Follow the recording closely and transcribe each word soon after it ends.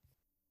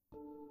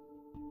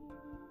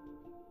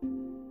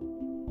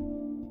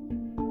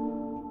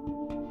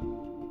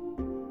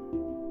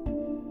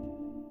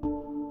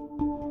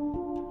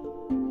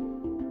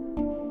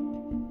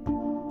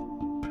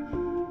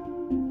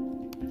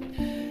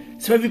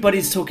So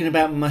everybody's talking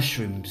about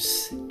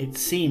mushrooms. It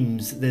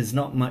seems there's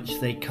not much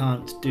they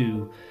can't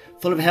do.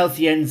 Full of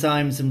healthy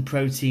enzymes and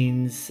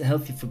proteins,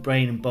 healthy for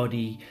brain and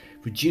body,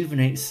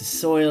 rejuvenates the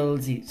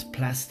soils, eats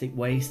plastic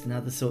waste and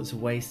other sorts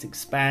of waste,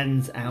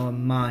 expands our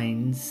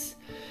minds.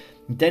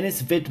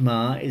 Denis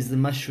Vidmar is the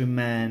mushroom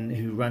man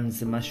who runs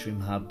the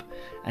Mushroom Hub,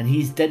 and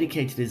he's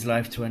dedicated his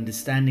life to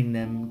understanding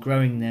them,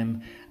 growing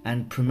them,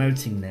 and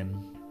promoting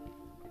them.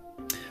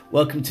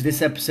 Welcome to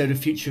this episode of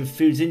Future of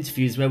Foods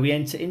Interviews, where we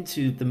enter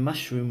into the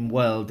mushroom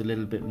world a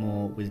little bit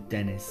more with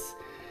Denis.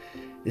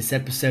 This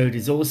episode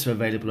is also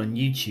available on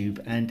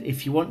YouTube, and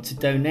if you want to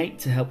donate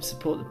to help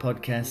support the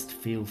podcast,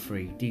 feel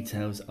free.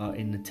 Details are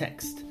in the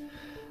text.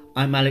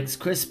 I'm Alex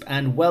Crisp,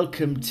 and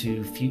welcome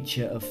to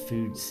Future of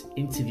Foods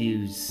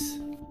Interviews.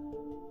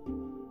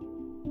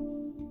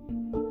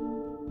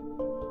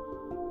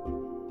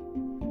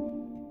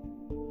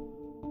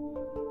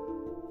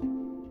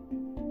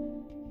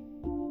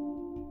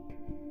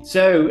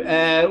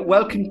 So,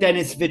 welcome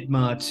Denis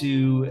Vidmar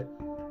to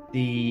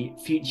the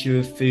Future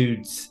of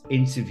Foods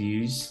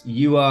interviews.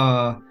 You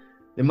are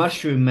the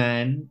Mushroom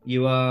Man.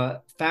 You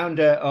are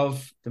founder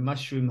of the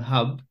Mushroom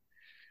Hub,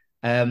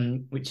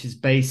 which is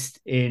based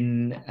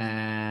in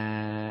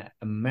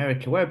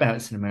America.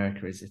 Whereabouts in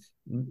America is it?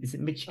 Is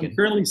it Michigan? I'm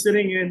currently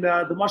sitting in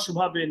the Mushroom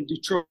Hub in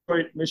Detroit,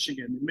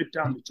 Michigan, in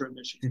Midtown Detroit,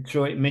 Michigan.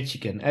 Detroit,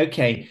 Michigan.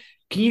 Okay.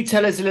 Can you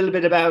tell us a little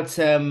bit about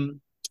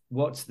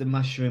what the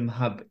Mushroom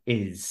Hub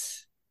is,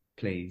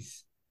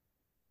 please?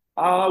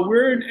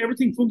 We're an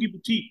everything fungi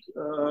boutique,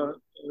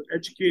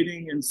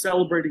 educating and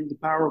celebrating the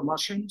power of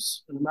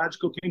mushrooms and the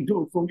magical kingdom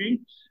of fungi.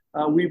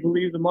 We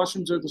believe the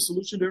mushrooms are the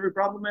solution to every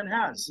problem man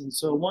has. And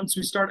so once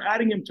we start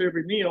adding them to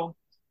every meal,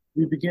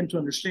 we begin to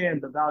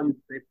understand the value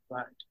that they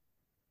provide.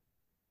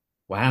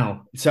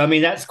 Wow. So I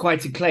mean that's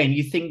quite a claim.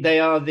 You think they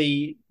are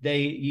the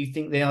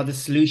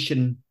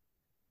solution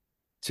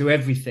to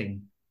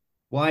everything.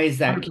 Why is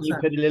that? 100%. Can you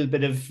put a little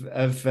bit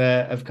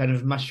of kind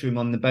of mushroom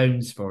on the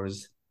bones for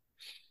us?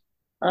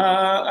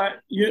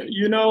 For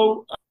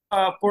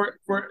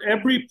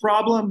every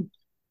problem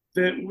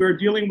that we're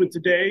dealing with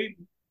today,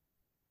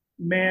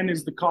 man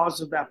is the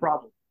cause of that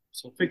problem.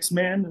 So fix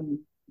man and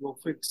we'll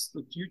fix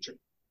the future.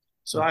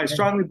 So okay. I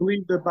strongly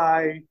believe that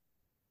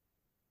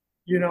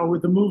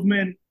with the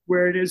movement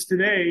where it is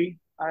today,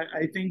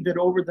 I think that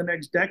over the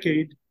next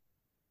decade,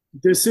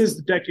 this is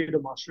the decade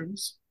of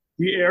mushrooms,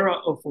 the era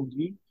of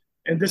fungi.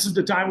 And this is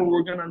the time where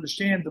we're going to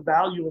understand the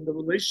value and the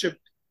relationship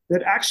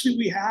that actually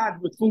we had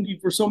with fungi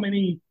for so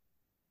many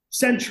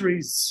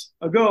centuries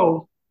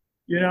ago,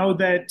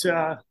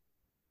 that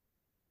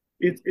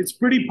it's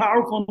pretty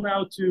powerful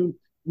now to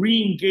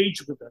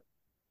re-engage with it.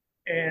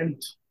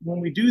 And when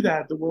we do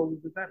that, the world will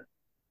be better.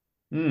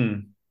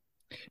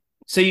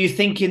 So you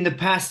think in the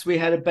past we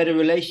had a better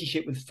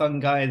relationship with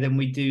fungi than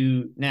we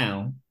do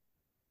now?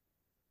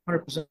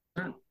 100%.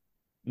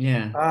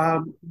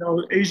 Yeah.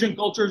 Asian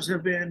cultures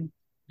have been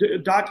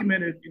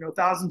documented,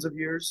 thousands of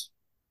years.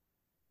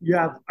 You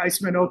have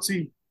Iceman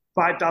Otzi,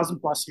 5,000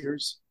 plus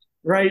years,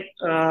 right?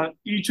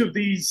 Each of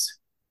these,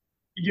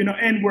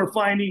 and we're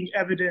finding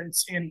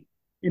evidence in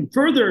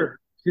further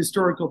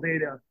historical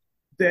data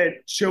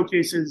that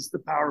showcases the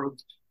power of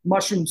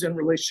mushrooms in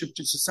relationship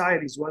to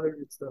societies, whether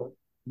it's the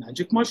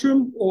magic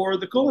mushroom or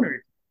the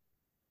culinary.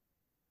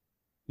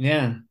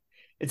 Yeah.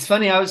 It's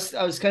funny. I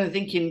was kind of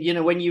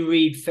thinking, when you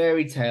read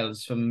fairy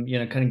tales from,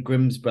 kind of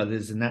Grimm's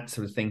brothers and that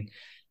sort of thing,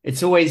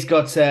 it's always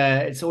got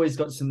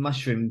some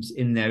mushrooms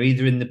in there,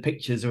 either in the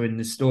pictures or in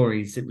the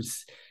stories.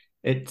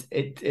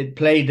 It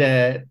played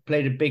a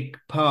big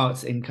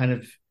part in kind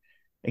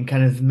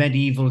of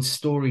medieval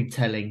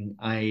storytelling.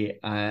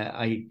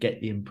 I get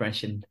the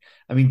impression.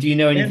 I mean, do you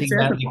know anything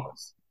about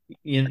Claus?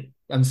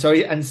 I'm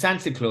sorry, and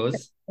Santa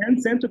Claus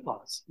and Santa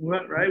Claus,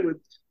 right?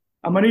 With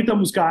Amanita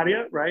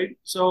muscaria, right?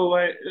 So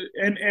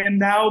and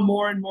now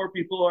more and more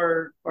people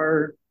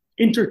are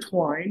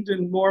intertwined,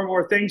 and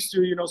more thanks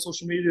to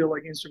social media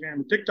like Instagram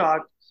and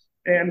TikTok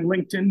and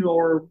LinkedIn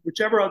or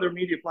whichever other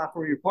media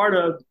platform you're part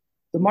of,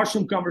 the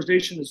mushroom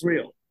conversation is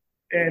real,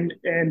 and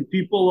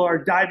people are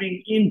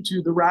diving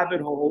into the rabbit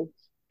hole,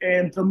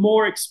 and the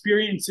more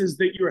experiences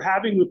that you're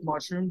having with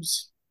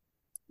mushrooms,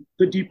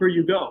 the deeper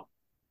you go.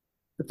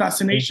 The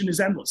fascination is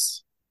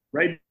endless,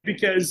 right?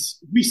 Because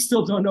we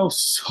still don't know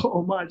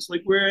so much.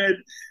 Like we're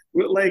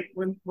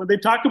when they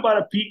talk about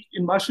a peak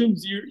in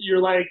mushrooms, you're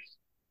like,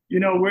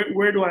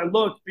 where do I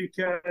look?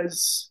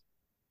 Because,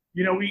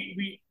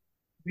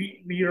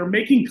 we are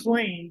making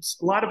claims.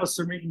 A lot of us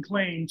are making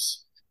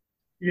claims,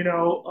 and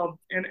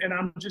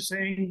I'm just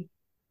saying,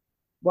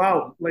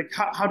 wow, like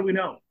how do we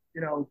know?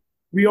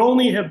 We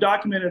only have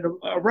documented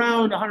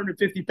around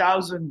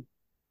 150,000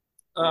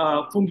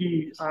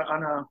 fungi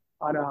on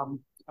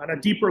a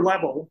deeper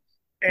level,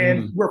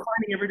 and we're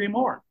finding every day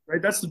more,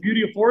 right? That's the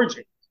beauty of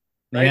foraging,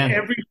 right? Yeah.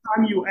 Every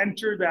time you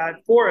enter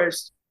that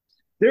forest,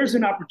 there's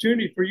an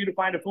opportunity for you to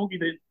find a fungi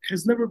that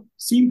has never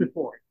seen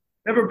before,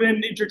 never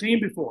been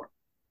entertained before,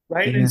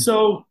 right? Yeah. And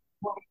so,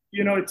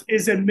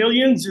 is it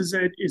millions? Is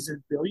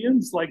it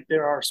billions? Like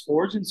there are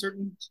spores in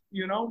certain,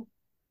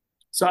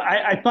 So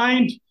I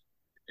find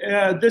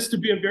this to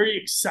be a very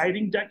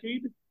exciting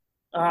decade.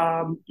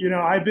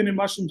 I've been in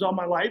mushrooms all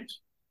my life.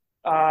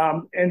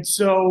 And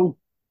so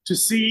to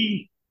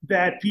see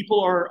that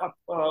people are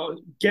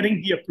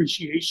getting the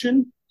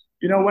appreciation,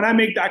 when I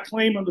make that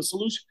claim on the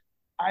solution,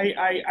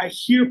 I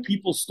hear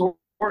people's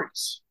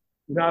stories.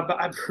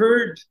 I've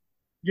heard,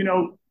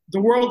 the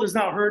world has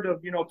now heard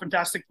of,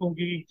 fantastic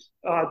fungi,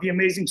 the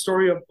amazing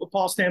story of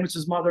Paul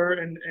Stamets' mother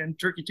and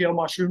turkey tail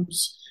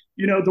mushrooms.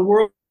 The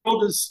world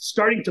is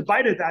starting to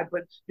bite at that,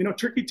 but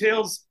turkey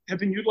tails have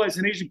been utilized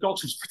in Asian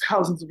cultures for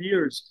thousands of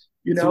years.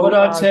 So what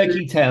are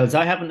turkey tails?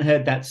 I haven't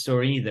heard that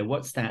story either.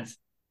 What's that?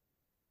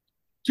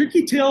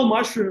 Turkey tail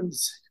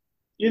mushrooms,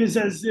 it is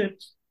as if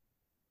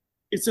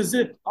it's as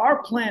if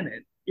our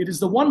planet, it is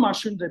the one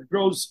mushroom that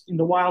grows in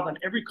the wild on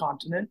every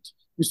continent.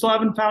 We still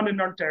haven't found it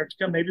in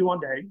Antarctica, maybe one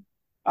day.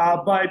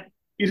 But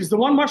it is the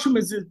one mushroom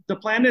as if the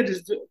planet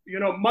is,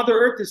 Mother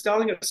Earth is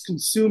telling us,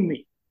 consume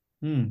me,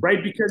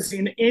 right? Because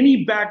in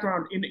any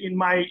background, in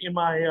my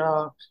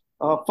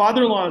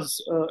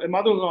father-in-law's and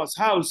mother-in-law's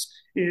house,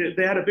 they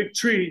had a big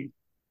tree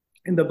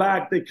in the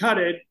back. They cut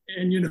it,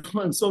 and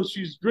and so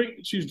she's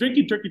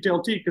drinking turkey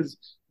tail tea, because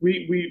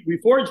we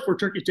forage for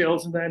turkey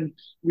tails, and then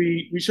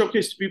we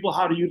showcase to people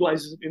how to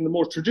utilize it in the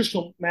more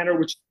traditional manner,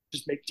 which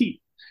is make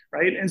tea,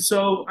 right? And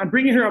so I'm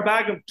bringing her a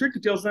bag of turkey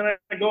tails. Then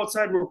I go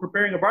outside. We're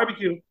preparing a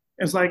barbecue. And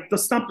it's like the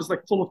stump is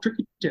like full of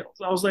turkey tails.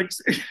 I was like,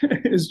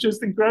 it's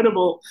just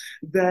incredible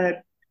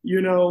that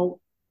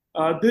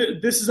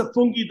this is a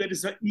fungi that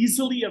is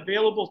easily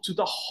available to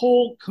the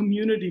whole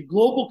community,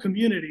 global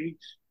community,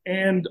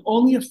 and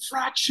only a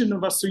fraction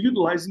of us are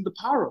utilizing the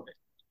power of it,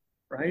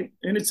 right?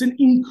 And it's an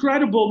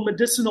incredible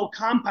medicinal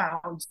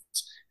compound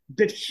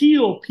that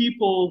heal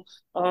people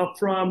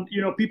from,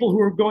 people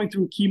who are going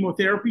through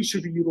chemotherapy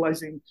should be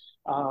utilizing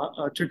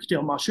turkey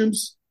tail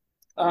mushrooms.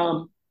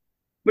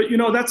 But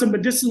that's a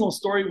medicinal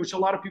story, which a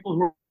lot of people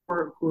who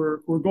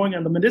are going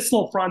on the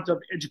medicinal front of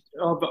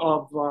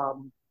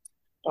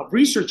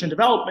research and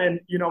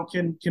development,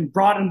 can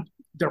broaden.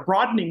 They're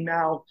broadening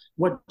now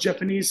what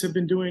Japanese have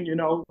been doing.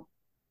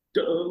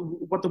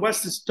 What the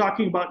West is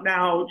talking about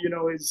now,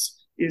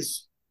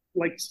 is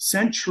like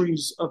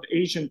centuries of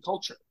Asian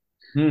culture,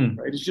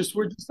 right? It's just,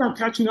 we're just not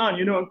catching on.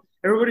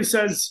 Everybody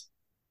says,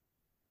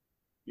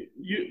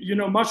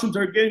 mushrooms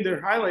are getting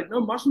their highlight. No,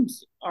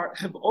 mushrooms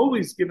have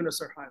always given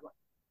us our highlight.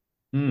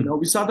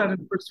 We saw that in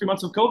the first 3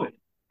 months of COVID,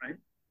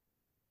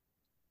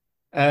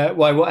 right?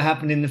 Why? What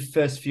happened in the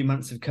first few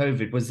months of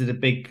COVID? Was it a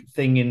big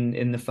thing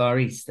in the Far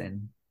East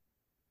then?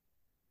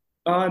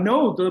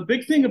 No, the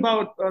big thing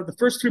about the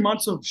first 3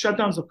 months of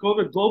shutdowns of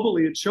COVID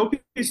globally, it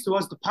showcased to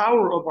us the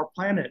power of our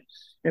planet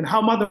and how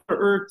Mother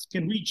Earth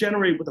can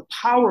regenerate with the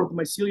power of the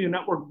mycelium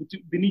network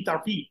beneath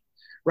our feet,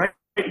 right?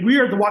 We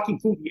are the walking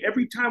fungi.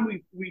 Every time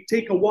we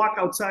take a walk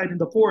outside in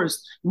the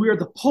forest, we are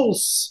the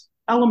pulse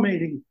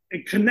emanating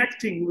and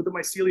connecting with the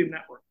mycelium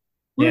network.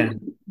 We're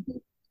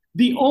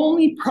the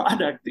only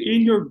product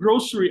in your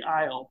grocery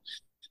aisle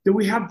that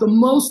we have the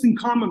most in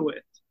common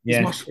with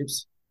is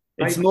mushrooms.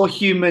 It's more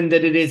human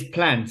than it is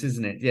plant,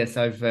 isn't it? Yes,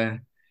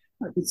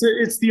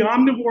 It's the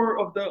omnivore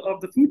of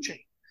the food chain,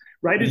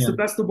 right? It's the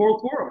best of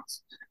both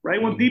worlds,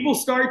 right? When people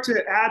start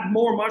to add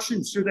more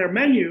mushrooms to their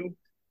menu,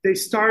 they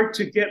start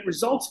to get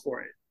results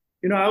for it.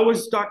 I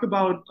always talk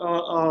about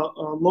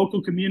a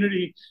local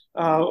community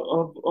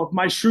of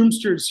my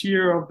shroomsters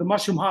here, of the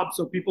mushroom hub.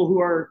 So people who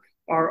are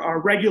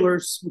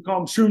regulars, we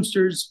call them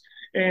shroomsters.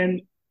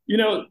 And,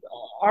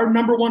 our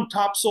number one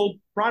top sold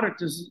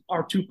product is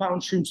our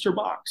 2-pound shroomster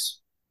box.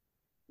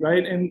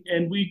 Right.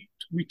 And we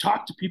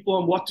talk to people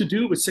on what to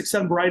do with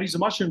 6-7 varieties of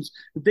mushrooms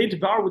that they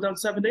devour within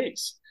 7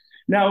 days.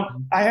 Now,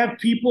 I have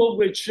people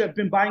which have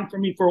been buying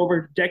from me for over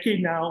a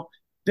decade now,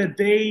 that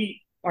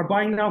they are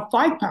buying now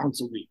 5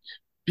 pounds a week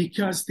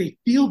because they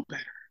feel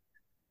better.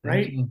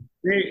 Right.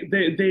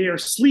 They are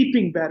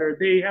sleeping better.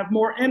 They have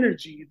more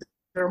energy.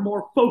 They're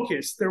more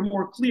focused. They're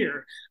more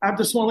clear. I have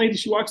this one lady,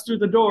 she walks through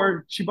the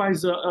door. She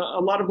buys a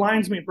lot of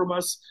lion's mane from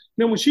us.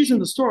 Then when she's in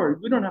the store,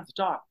 we don't have to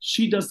talk.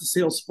 She does the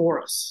sales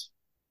for us,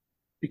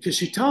 because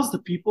she tells the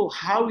people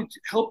how it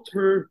helped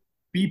her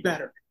be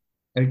better.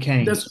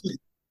 Okay. That's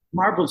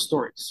marvelous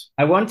stories.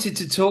 I wanted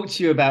to talk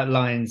to you about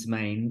lion's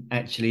mane,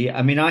 actually.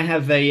 I mean, I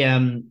have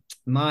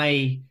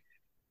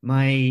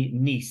my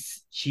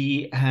niece,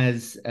 she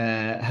has,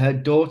 her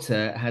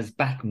daughter has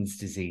Batten's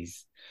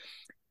disease.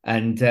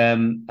 And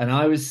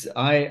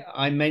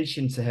I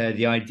mentioned to her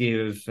the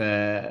idea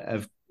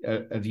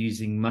of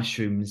using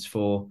mushrooms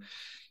for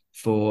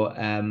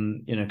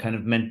kind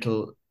of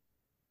mental,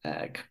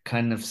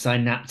 kind of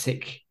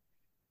synaptic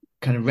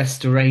kind of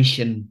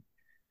restoration,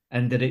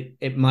 and that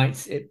it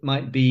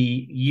might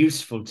be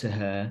useful to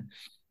her.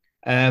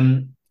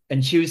 And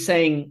she was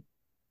saying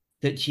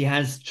that she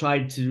has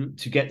tried to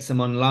get some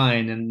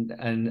online,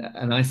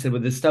 and I said,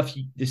 well, the stuff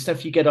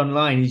you get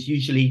online is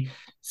usually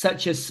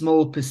such a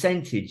small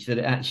percentage that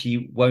it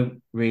actually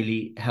won't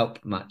really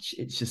help much.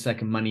 It's just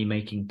like a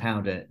money-making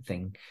powder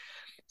thing.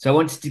 So I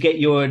wanted to get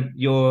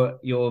your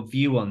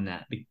view on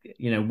that.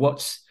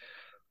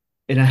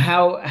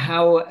 how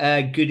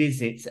good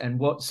is it, and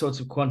what sort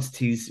of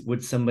quantities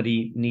would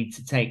somebody need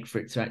to take for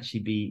it to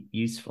actually be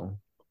useful?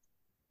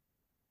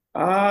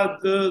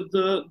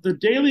 The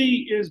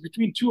daily is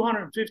between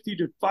 250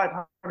 to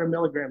 500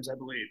 milligrams, I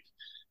believe,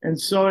 and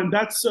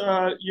that's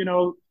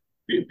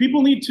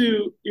people need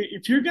to,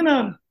 if you're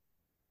gonna,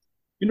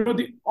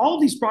 all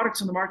of these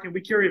products in the market,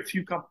 we carry a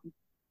few companies,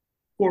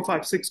 four,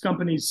 five, six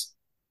companies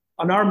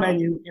on our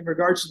menu in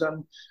regards to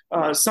them.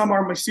 Some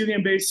are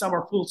mycelium based, some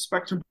are full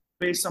spectrum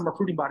based, some are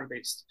fruiting body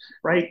based,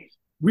 right?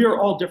 We are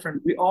all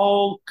different. We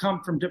all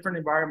come from different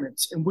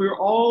environments, and we're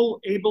all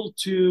able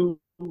to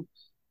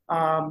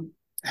um,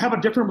 have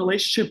a different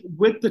relationship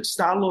with the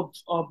style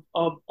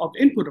of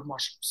input of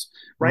mushrooms,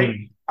 right?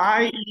 Mm.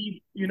 I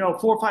eat, 4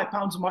 or 5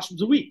 pounds of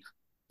mushrooms a week.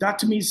 That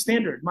to me is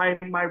standard. My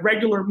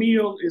regular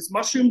meal is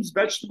mushrooms,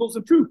 vegetables,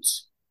 and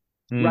fruits,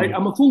 right? Mm.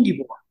 I'm a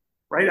fungivore,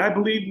 right? I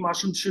believe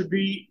mushrooms should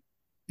be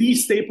the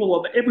staple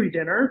of every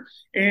dinner.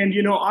 And,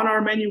 on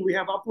our menu, we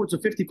have upwards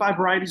of 55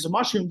 varieties of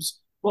mushrooms.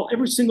 Well,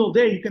 every single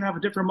day you can have a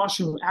different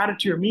mushroom added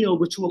to your meal,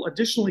 which will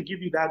additionally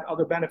give you that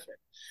other benefit.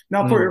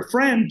 Now, for Mm. your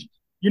friend,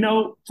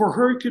 for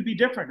her, it could be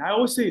different. I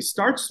always say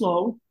start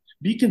slow,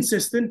 be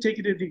consistent, take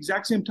it at the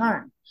exact same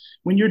time.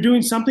 When you're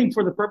doing something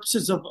for the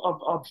purposes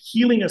of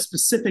healing a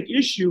specific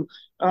issue,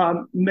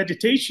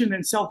 meditation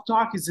and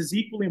self-talk is as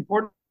equally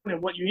important as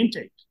what you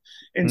intake.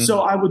 And so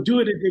Mm. I would do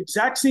it at the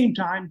exact same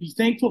time, be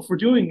thankful for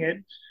doing it,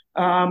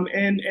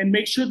 and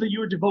make sure that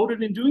you are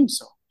devoted in doing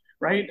so,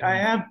 right? I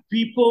have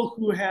people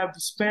who have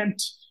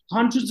spent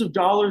hundreds of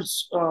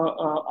dollars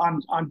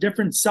on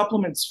different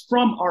supplements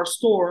from our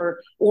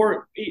store,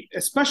 or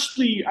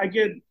especially I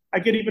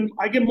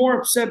get more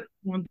upset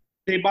when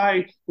they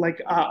buy like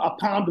a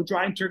pound of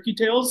drying turkey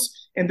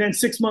tails, and then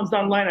 6 months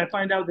down the line I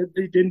find out that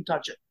they didn't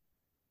touch it.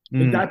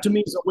 And Mm. that to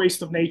me is a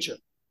waste of nature,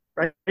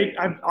 right?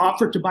 I've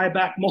offered to buy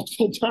back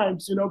multiple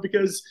times,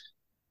 because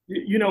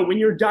when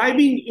you're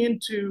diving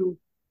into,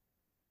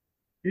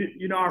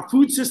 our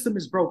food system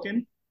is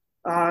broken.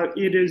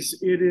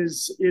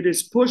 It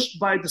is pushed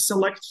by the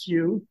select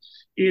few.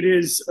 It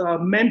is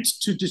meant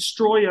to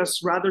destroy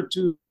us rather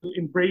to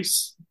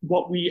embrace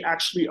what we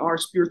actually are,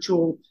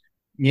 spiritual,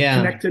 Yeah.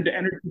 connected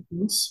energy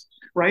beings,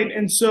 right?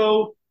 And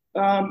so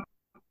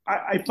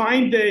I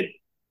find that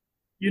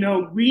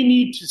we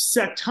need to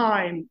set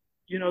time.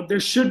 There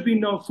should be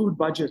no food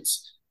budgets.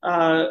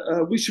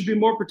 We should be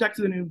more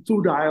protected in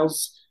food aisles.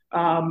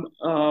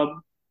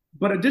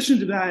 But in addition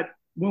to that,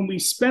 when we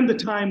spend the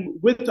time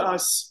with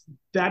us,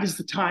 that is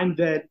the time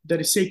that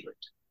is sacred,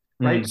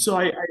 right? Mm. So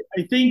I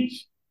think,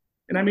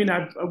 and I mean,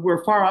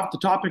 we're far off the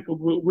topic of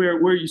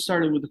where you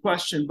started with the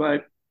question,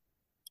 but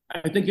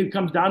I think it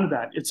comes down to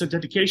that. It's a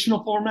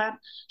dedicational format.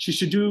 She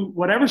should do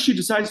whatever she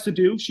decides to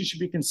do. She should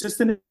be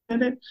consistent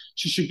in it.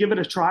 She should give it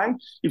a try.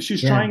 If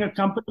she's Yeah. trying a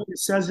company that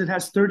says it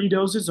has 30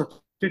 doses or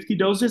 50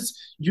 doses,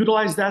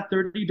 utilize that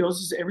 30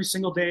 doses every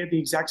single day at the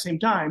exact same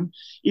time.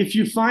 If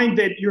you find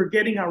that you're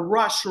getting a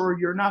rush or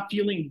you're not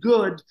feeling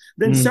good,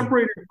 then Mm.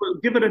 separate it,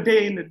 give it a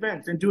day in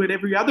advance and do it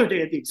every other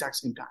day at the exact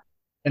same time.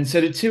 And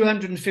so the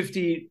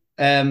 250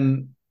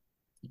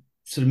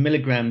 sort of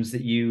milligrams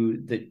that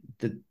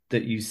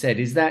you said,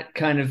 is that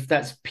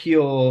that's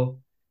pure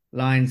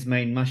lion's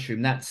mane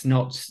mushroom? That's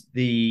not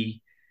the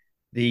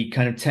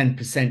kind of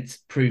 10%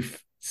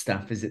 proof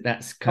stuff, is it?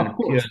 That's kind Of of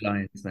pure course.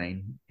 lion's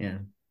mane. Yeah.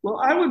 Well,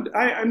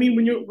 I mean,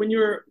 when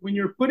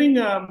you're putting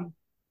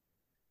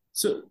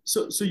so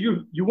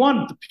you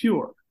want the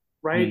pure,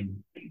 right?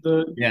 Mm.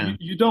 The Yeah.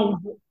 you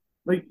don't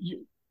like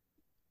you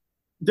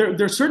there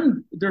are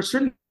certain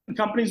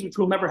companies which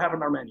we'll never have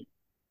on our menu,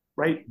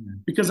 right? Yeah.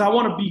 Because I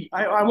want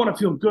to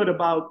feel good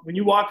about when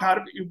you walk out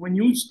of it, when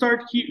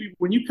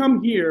you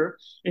come here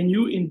and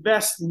you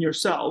invest in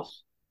yourself.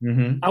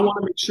 Mm-hmm. I want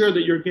to make sure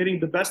that you're getting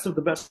the best of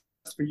the best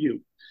for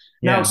you.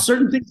 Now, Yeah.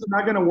 certain things are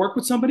not going to work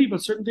with somebody,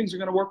 but certain things are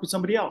going to work with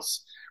somebody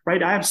else,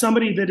 right? I have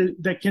somebody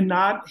that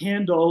cannot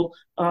handle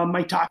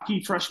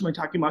fresh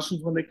maitake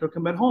mushrooms when they cook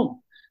them at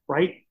home,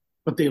 right?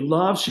 But they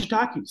love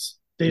shiitakes.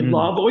 They Mm.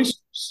 love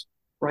oysters,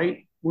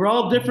 right? We're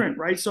all different,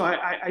 right? So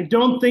I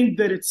don't think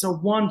that it's a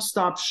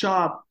one-stop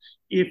shop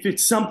if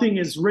it's something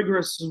as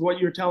rigorous as what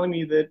you're telling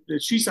me that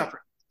she's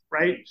suffering,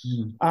 right?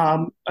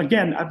 Mm.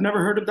 Again, I've never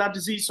heard of that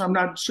disease, so I'm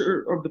not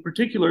sure of the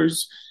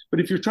particulars. But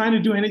if you're trying to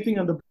do anything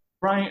on the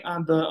brain,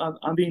 on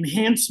the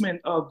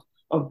enhancement of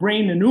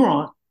brain and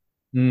neuron,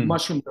 Mm.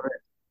 mushrooms are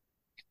it.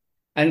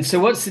 And so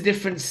what's the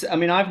difference? I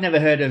mean, I've never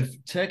heard of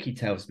turkey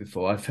tails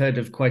before. I've heard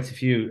of quite a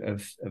few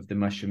of the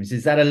mushrooms.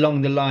 Is that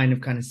along the line of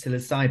kind of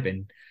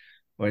psilocybin,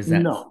 or No, is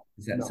that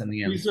no. something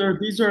These else? are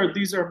these are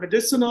these are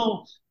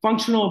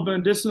functional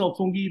medicinal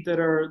fungi that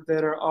are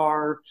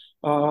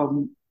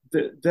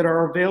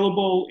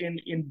available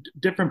in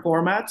different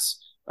formats.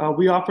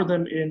 We offer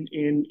them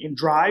in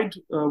dried,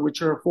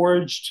 which are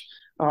foraged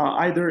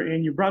either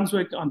in New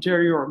Brunswick,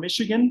 Ontario, or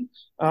Michigan.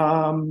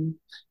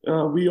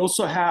 We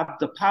also have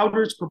the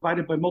powders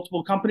provided by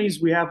multiple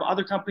companies. We have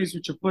other companies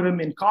which have put them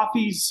in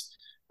coffees.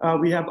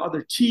 We have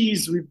other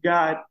teas. We've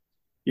got,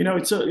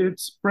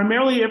 it's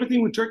primarily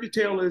everything with turkey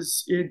tail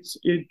is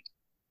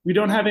we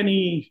don't have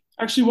any.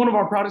 Actually, one of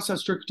our products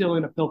has Strictil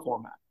in a pill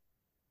format.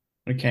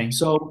 Okay.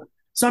 So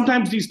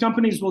sometimes these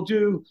companies will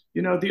do,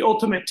 the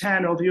Ultimate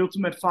 10 or the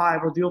Ultimate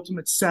 5 or the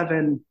Ultimate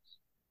 7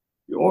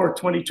 or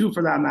 22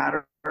 for that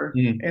matter.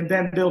 Mm. And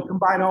then they'll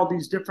combine all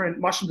these different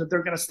mushrooms that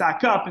they're going to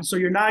stack up, and so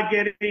you're not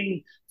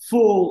getting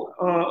full.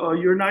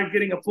 You're not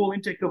getting a full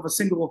intake of a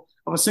single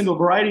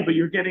variety, but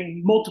you're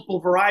getting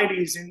multiple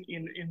varieties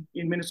in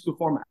minuscule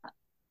format.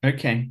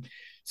 Okay.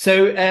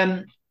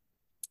 So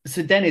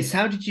so Dennis,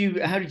 how did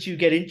you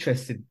get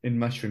interested in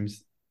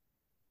mushrooms?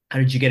 How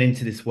did you get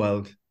into this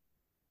world?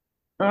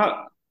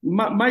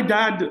 My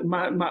dad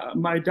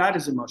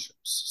is in mushrooms,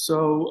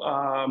 so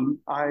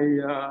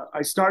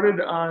I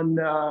started on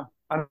a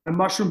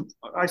mushroom.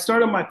 I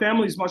started my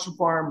family's mushroom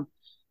farm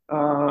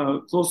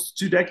close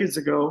to 2 decades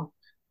ago,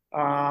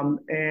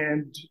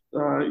 and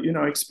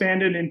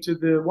expanded into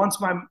the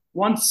once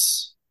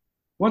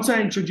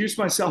I introduced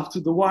myself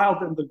to the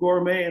wild and the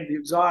gourmet and the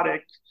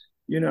exotic,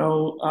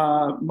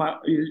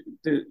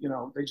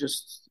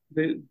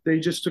 they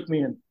just took me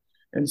in,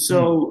 and Mm.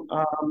 so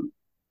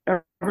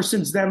ever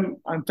since then,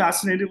 I'm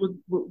fascinated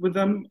with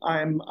them.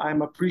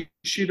 I'm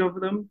appreciative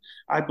of them.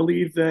 I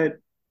believe that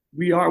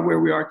we are where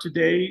we are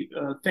today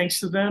thanks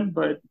to them.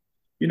 But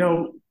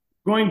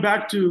going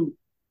back to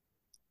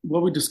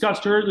what we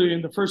discussed earlier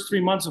in the first 3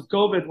 months of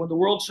COVID, when the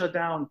world shut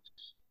down,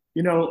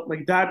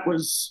 like that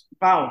was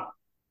wow.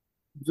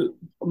 The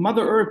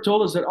Mother Earth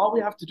told us that all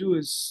we have to do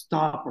is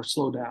stop or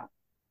slow down.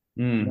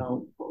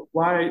 Mm.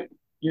 Why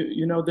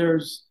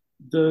there's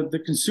the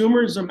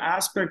consumerism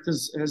aspect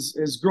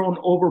has grown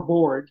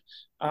overboard.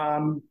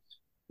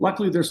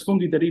 Luckily there's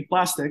fungi that eat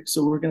plastic,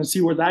 so we're going to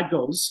see where that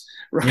goes,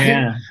 right?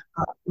 Yeah.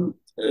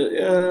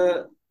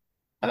 uh,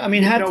 I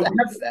mean,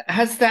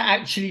 has that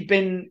actually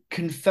been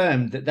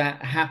confirmed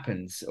that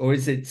happens, or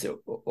is this yeah,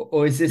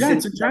 in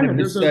it's in kind China. of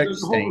research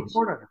There's a whole stage?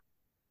 report on it.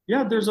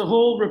 Yeah, there's a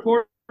whole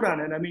report on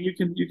it. I mean, you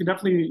can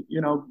definitely,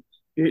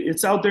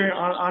 it's out there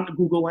on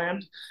Google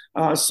Land.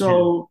 Yeah.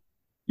 So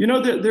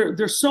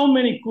there's so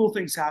many cool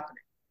things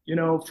happening.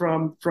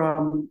 From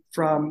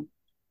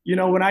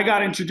when I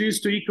got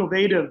introduced to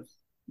Ecovative,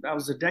 that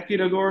was a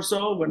decade ago or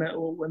so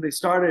when they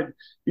started.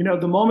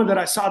 The moment that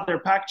I saw their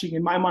packaging,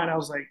 in my mind, I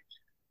was like,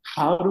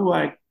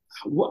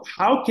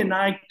 how can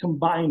I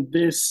combine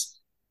this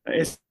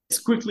as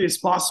quickly as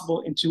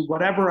possible into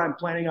whatever I'm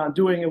planning on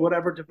doing and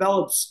whatever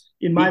develops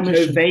in my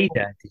mission.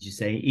 Ecovada, did you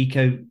say?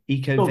 Ecovada?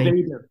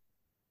 Ecovative.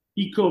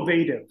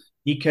 Ecovative.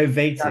 Yeah,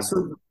 Ecovative.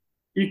 so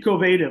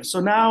Ecovative. So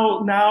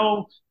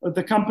now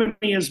the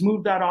company has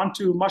moved that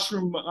onto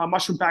mushroom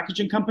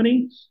packaging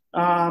company,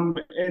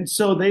 and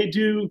so they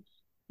do,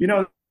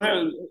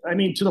 I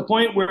mean, to the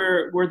point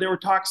where there were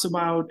talks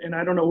about, and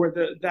I don't know where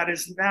that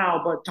is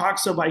now, but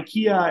talks of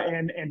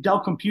IKEA and Dell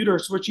Computer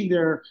switching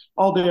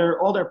all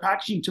their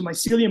packaging to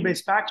mycelium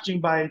based packaging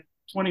by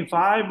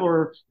 25,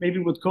 or maybe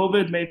with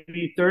COVID,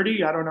 maybe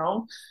 30. I don't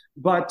know,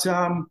 but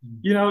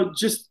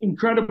just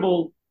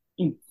incredible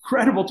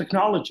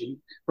technology,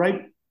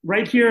 right?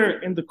 Right here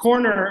in the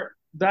corner,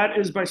 that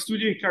is by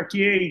Studio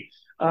Cartier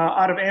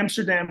out of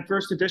Amsterdam,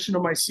 first edition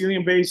of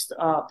mycelium-based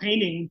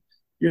painting,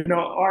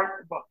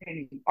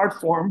 art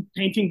form,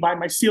 painting by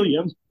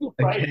mycelium,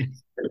 right?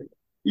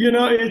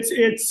 Okay.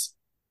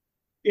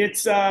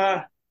 It's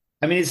I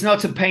mean, it's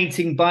not a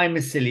painting by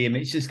mycelium.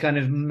 It's just kind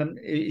of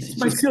it's it's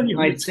just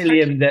mycelium. It's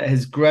mycelium that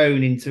has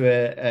grown into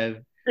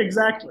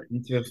exactly.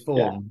 into a Yeah.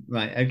 form,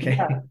 right? Okay.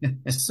 Yeah.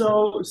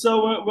 So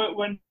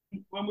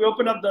when we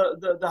opened up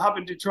the hub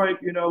in Detroit,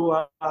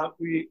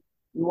 we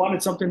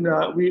wanted something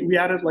we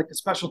added like a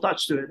special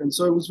touch to it, and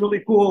so it was really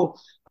cool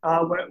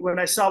when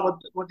I saw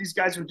what these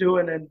guys were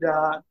doing, and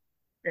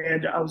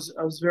I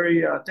was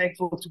very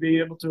thankful to be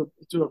able to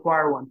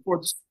acquire one for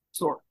the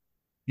store.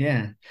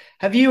 Yeah.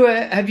 Have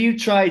you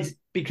tried,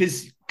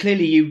 because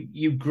clearly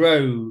you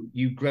grow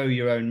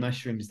your own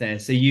mushrooms there.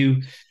 So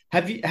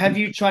have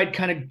you tried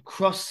kind of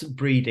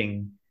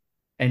crossbreeding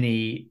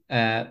any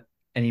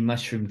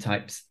mushroom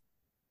types?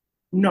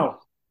 No,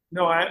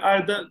 no,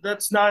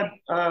 that's not.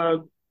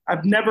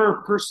 I've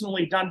never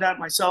personally done that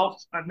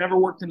myself. I've never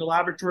worked in the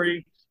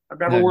laboratory. I've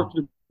never No. worked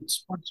with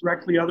sports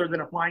directly, other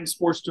than applying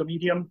sports to a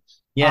medium.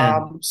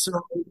 Yeah.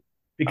 So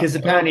Because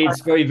apparently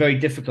it's very, very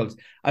difficult.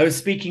 I was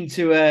speaking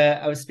to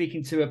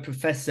a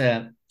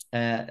professor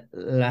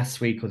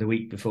last week or the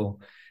week before,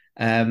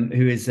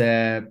 who is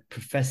a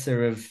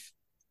professor of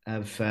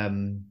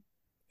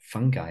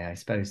fungi, I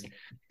suppose.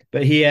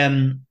 But he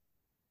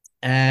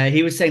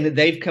was saying that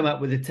they've come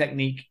up with a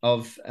technique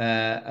of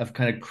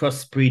kind of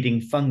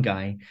crossbreeding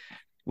fungi,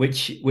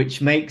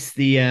 which makes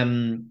the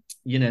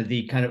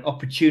kind of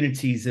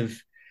opportunities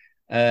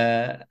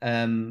uh,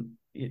 um,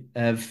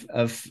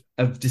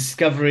 of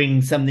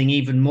discovering something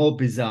even more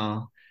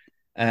bizarre,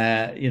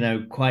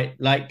 quite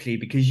likely,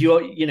 because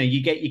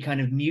you get your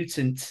kind of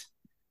mutant,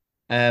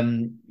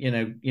 kind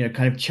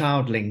of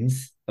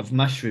childlings of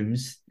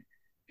mushrooms.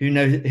 Who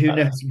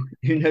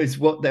knows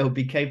what they'll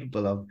be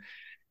capable of.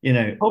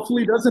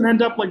 hopefully, it doesn't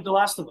end up like The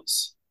Last of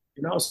Us.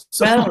 Well,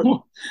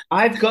 So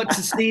I've got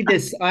to see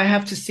this. I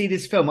have to see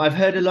this film. I've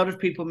heard a lot of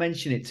people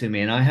mention it to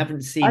me, and I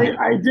haven't seen it.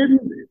 I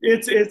didn't.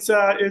 It's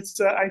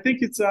I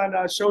think it's on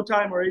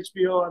Showtime or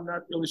HBO. I'm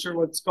not really sure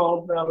what it's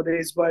called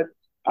nowadays, but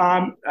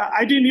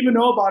I didn't even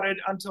know about it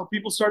until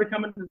people started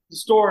coming to the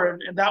store,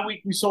 and that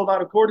week we sold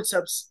out of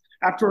cordyceps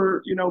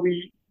after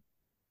we.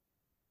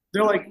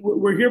 They're like,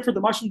 we're here for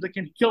the mushrooms that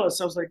can kill us.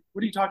 I was like,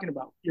 what are you talking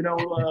about?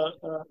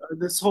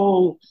 This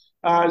whole.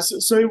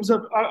 So it was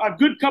a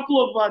good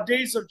couple of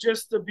days of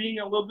just being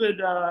a little bit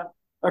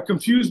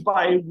confused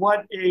by and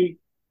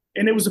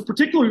it was a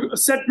particular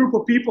set group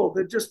of people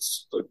that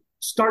just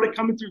started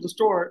coming through the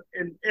store,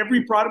 and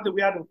every product that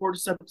we had in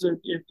cordyceps,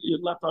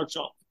 it left our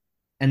shelf.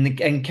 And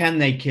can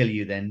they kill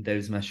you then,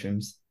 those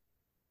mushrooms?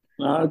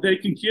 They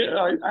can kill.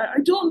 I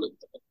don't.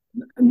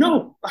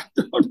 No, I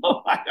don't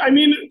know. I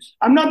mean,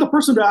 I'm not the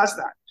person to ask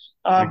that.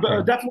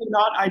 But definitely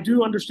not. I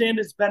do understand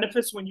its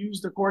benefits when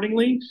used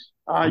accordingly.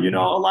 A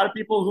lot of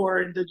people who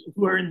are in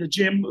the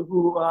gym,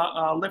 who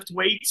lift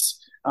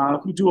weights,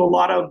 who do a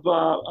lot of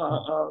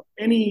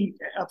any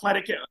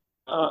athletic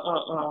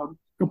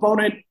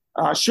component,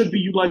 should be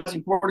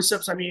utilizing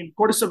cordyceps. I mean,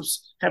 cordyceps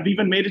have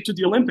even made it to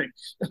the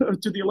Olympics.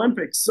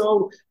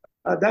 So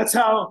that's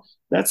how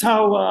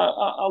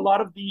a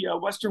lot of the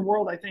Western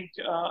world, I think,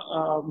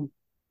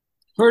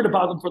 heard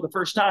about them for the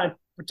first time,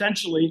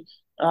 potentially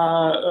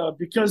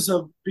because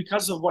of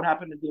what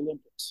happened at the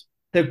Olympics.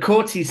 So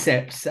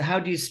cordyceps, how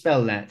do you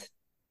spell that?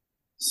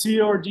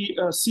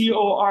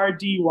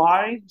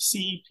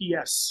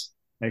 Cordyceps.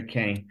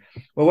 Okay.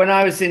 Well, when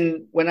I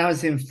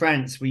was in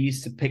France, we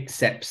used to pick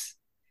ceps.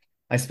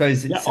 I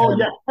suppose it's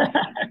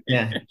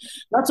yeah.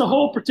 That's a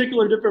whole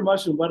particular different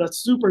mushroom, but a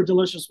super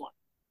delicious one.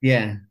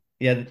 Yeah.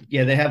 Yeah.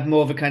 Yeah. They have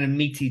more of a kind of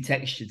meaty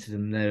texture to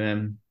them.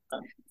 They're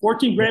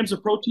 14 grams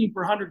of protein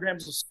per 100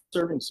 grams of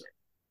serving, sir.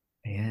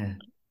 Yeah.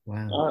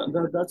 Wow.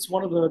 That's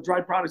one of the dry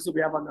products that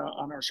we have on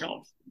our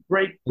shelf.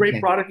 Great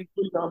product,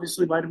 including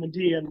obviously vitamin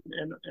D and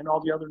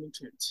all the other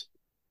nutrients.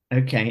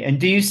 Okay. And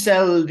do you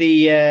sell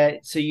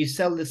so you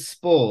sell the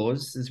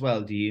spores as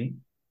well, do you?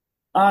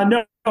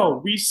 No,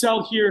 we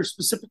sell here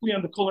specifically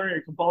on the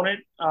culinary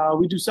component.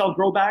 We do sell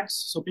grow bags,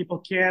 so people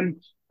can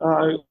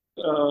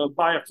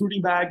buy a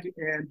fruiting bag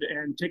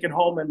and take it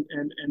home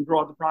and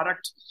grow the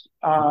product,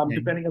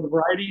 depending on the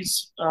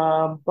varieties.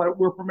 But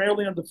we're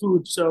primarily on the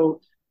food,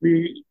 so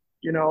we,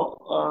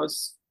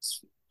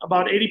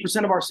 about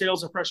 80% of our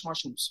sales are fresh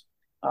mushrooms.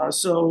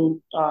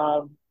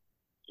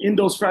 In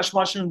those fresh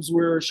mushrooms,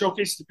 we're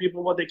showcasing to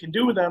people what they can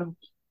do with them.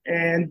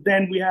 And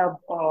then we have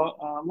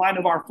a line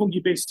of our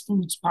fungi-based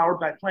foods powered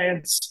by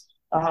plants,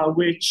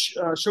 which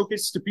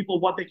showcases to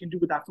people what they can do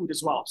with that food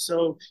as well.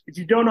 So if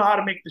you don't know how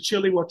to make the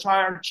chili, well, try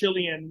our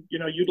chili and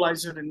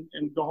utilize it and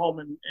go home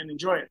and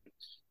enjoy it.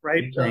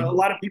 Right? Okay. A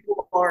lot of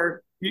people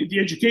are the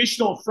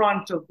educational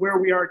front of where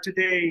we are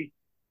today.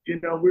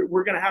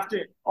 We're going to have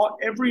to.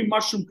 Every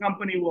mushroom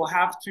company will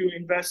have to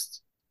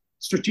invest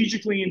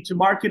strategically into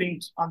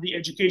marketing on the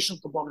educational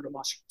component of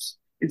mushrooms.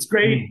 It's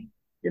great,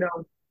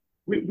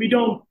 We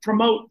don't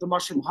promote the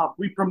mushroom hub.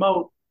 We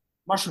promote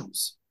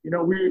mushrooms.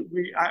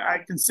 I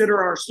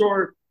consider our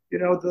store,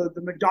 the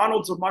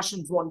McDonald's of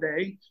mushrooms one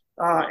day,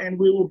 and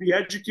we will be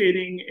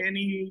educating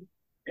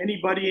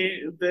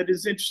anybody that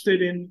is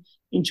interested in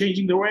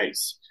changing their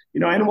ways.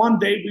 And one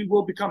day we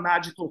will become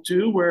magical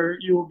too, where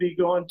you will be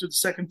going to the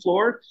second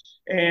floor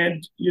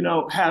and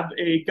have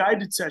a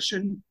guided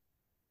session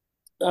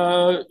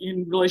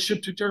in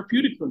relationship to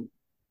therapeutic food.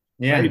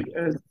 Yeah. Right?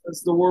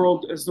 As the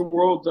world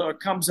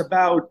comes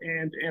about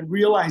and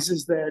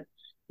realizes that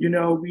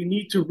we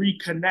need to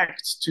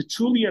reconnect to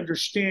truly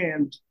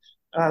understand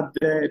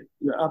that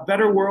a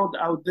better world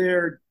out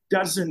there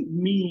doesn't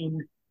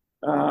mean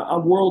a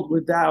world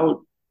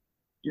without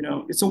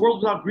it's a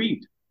world without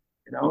greed.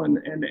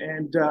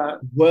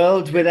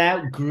 World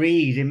without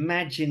greed.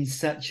 Imagine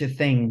such a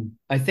thing.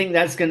 I think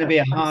that's going to be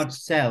a hard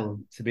sell,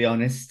 to be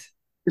honest.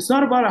 It's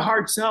not about a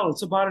hard sell.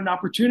 It's about an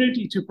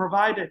opportunity to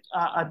provide a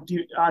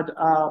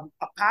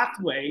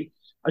pathway,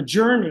 a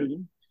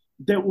journey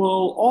that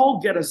will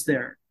all get us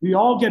there. We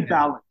all get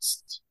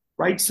balanced,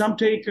 right? Some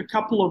take a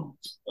couple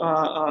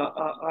of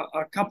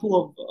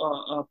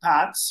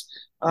paths,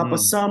 but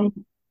some,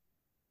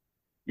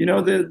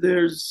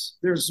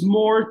 there's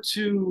more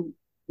to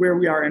where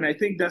we are, and I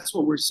think that's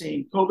what we're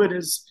seeing. COVID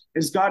has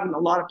gotten a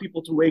lot of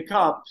people to wake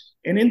up,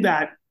 and in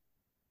that,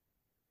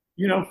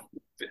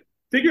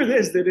 figure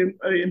this, that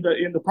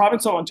in the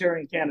province of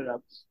Ontario in Canada,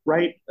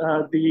 right?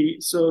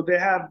 So they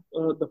have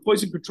the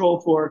poison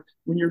control for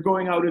when you're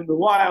going out in the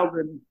wild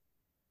and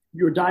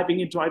you're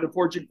diving into either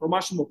foraging for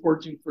mushroom or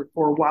foraging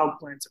for wild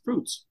plants and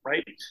fruits,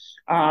 right?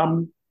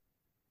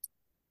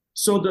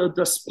 So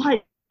the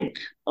spike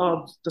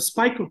of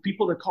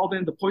people that called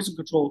in the poison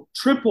control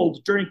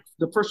tripled during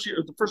the first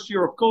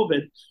year of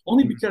COVID,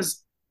 only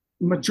because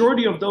the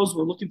majority of those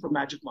were looking for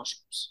magic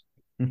mushrooms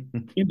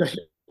in the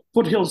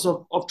foothills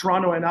of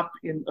Toronto and up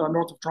in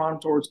north of Toronto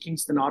towards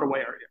Kingston, Ottawa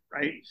area,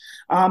 right?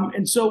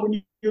 And so when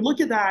you look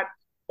at that,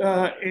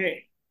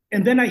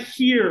 and then I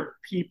hear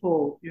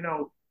people,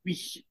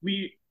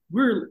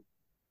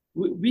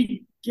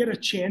 we get a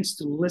chance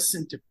to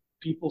listen to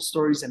people's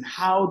stories and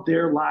how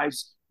their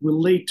lives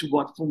relate to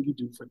what fungi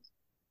do for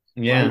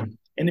them, Yeah. right?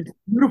 And it's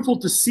beautiful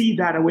to see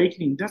that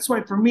awakening. That's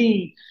why for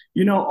me,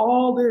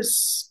 all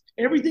this,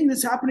 everything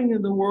that's happening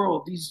in the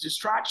world, these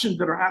distractions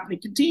that are happening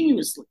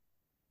continuously,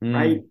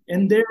 right? Mm.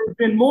 And there have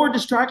been more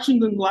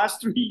distractions in the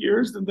last 3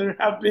 years than there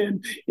have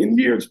been in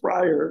years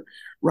prior,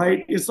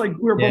 right? It's like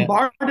we're Yeah.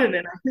 bombarded.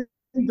 And I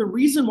think the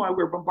reason why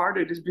we're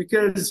bombarded is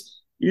because,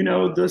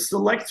 the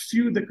select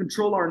few that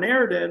control our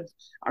narrative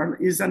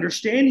is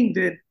understanding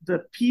that the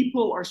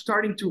people are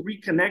starting to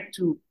reconnect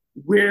to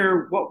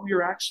what we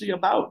are actually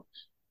about.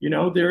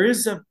 There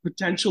is a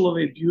potential of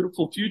a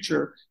beautiful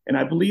future. And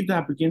I believe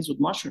that begins with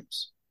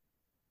mushrooms.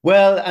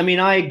 Well, I mean,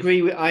 I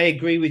agree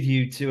with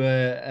you to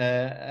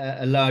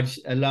a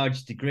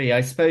large degree.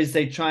 I suppose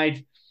they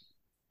tried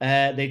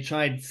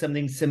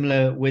something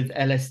similar with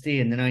LSD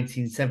in the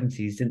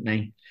 1970s, didn't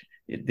they?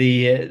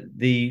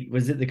 The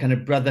was it the kind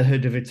of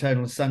Brotherhood of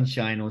Eternal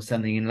Sunshine or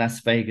something in Las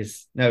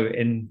Vegas? No,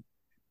 in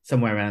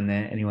somewhere around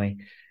there. Anyway,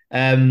 they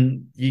I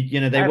haven't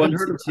heard wanted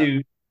of that.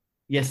 to.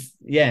 Yes,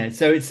 yeah.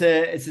 So it's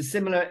a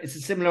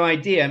similar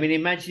idea. I mean,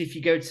 imagine if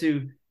you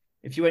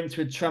went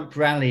to a Trump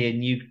rally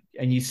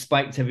and you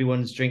spiked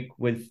everyone's drink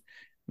with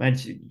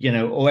magic,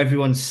 or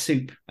everyone's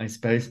soup, I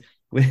suppose,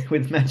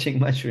 with magic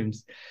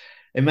mushrooms.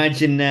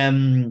 Imagine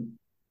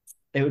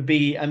it would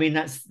be. I mean,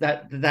 that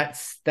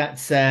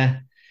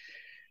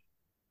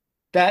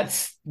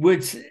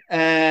would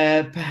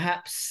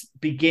perhaps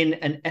begin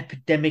an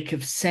epidemic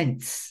of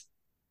sense.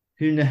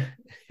 Who knows?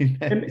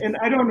 And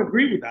I don't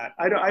agree with that.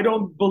 I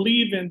don't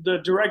believe in the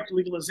direct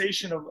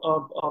legalization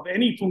of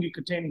any fungi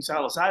containing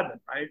psilocybin,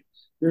 right?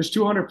 There's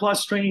 200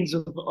 plus strains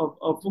of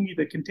fungi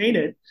that contain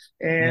it.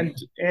 Yeah.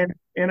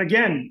 And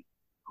again,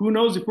 who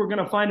knows if we're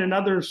going to find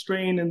another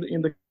strain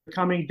in the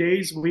coming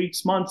days,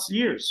 weeks, months,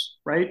 years,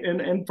 right?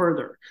 And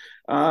further.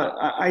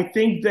 I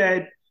think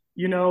that,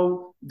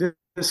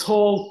 this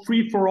whole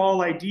free for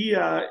all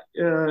idea,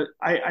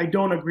 I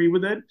don't agree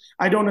with it.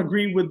 I don't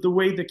agree with the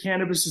way the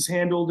cannabis is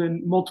handled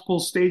in multiple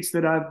states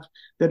that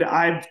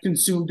I've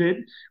consumed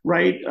it.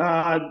 Right.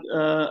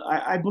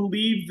 I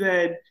believe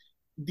that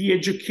the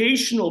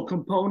educational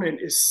component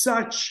is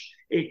such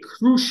a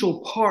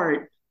crucial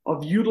part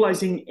of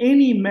utilizing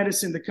any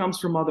medicine that comes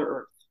from Mother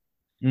Earth.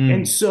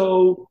 And Mm.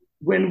 so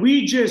when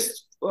we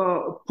just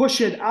push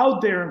it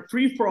out there in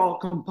free for all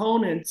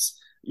components,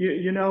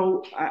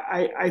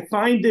 I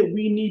find that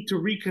we need to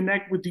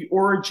reconnect with the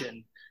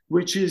origin,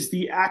 which is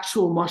the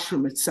actual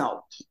mushroom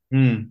itself.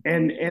 Mm.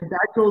 And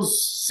that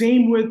goes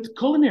same with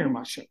culinary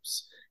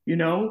mushrooms.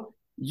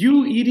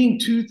 You eating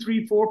 2,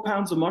 3, 4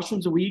 pounds of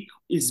mushrooms a week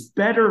is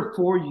better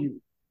for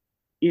you.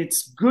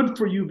 It's good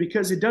for you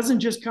because it doesn't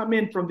just come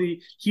in from the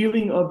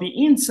healing of the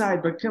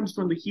inside, but comes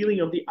from the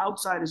healing of the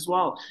outside as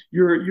well.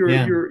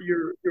 Yeah.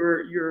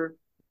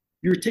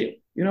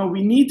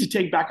 We need to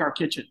take back our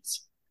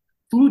kitchens.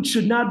 Food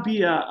should not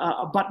be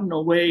a button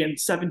away in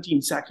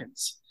 17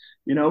 seconds.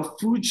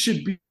 Food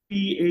should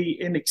be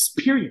an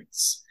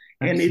experience.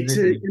 And it's,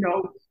 Absolutely.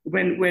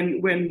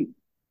 when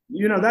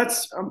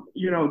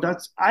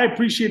that's I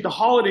appreciate the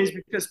holidays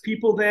because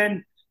people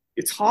then,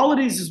 it's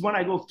holidays is when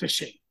I go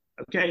fishing.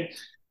 Okay.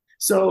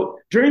 So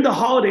during the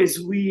holidays,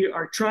 we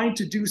are trying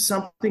to do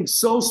something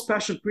so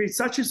special, create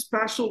such a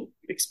special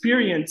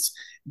experience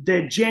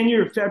that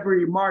January,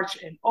 February,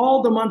 March, and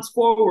all the months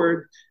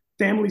forward,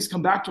 families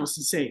come back to us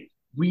and say,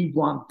 we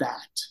want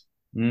that,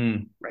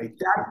 right?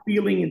 That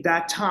feeling at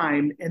that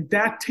time and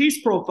that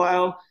taste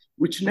profile,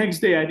 which next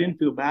day I didn't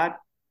feel bad.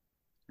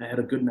 I had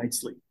a good night's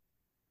sleep,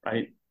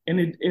 right? And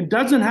it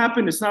doesn't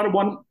happen. It's not a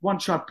one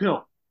shot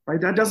pill, right?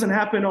 That doesn't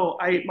happen. Oh,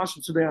 I ate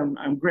mushrooms today.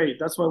 I'm great.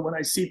 That's why when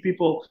I see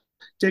people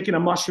taking a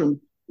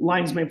mushroom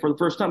lion's mane for the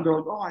first time, they're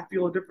like, oh, I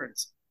feel a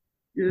difference.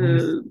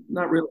 Nice.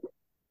 Not really,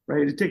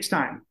 right? It takes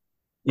time,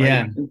 right?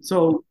 Yeah. And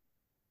so,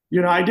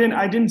 I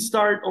didn't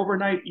start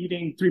overnight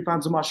eating 3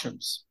 pounds of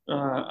mushrooms.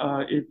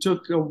 It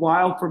took a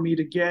while for me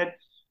to get,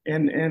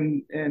 and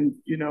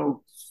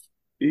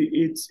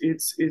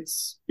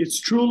it's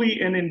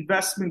truly an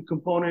investment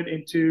component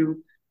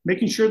into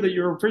making sure that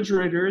your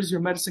refrigerator is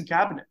your medicine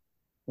cabinet.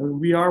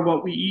 We are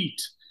what we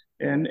eat,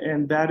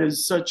 and that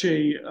is such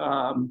a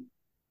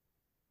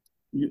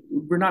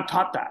we're not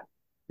taught that.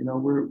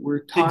 We're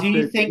So do taught you that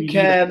we think need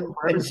a pill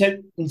for and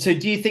everything. so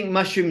do you think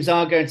mushrooms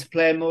are going to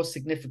play a more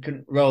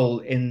significant role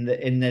in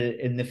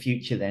the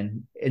future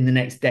then in the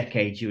next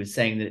decade? You were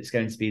saying that it's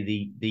going to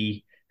be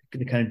the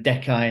kind of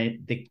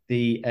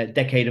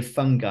decade of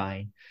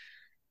fungi.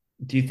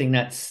 Do you think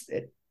that's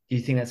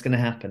going to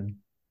happen?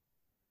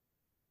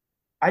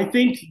 I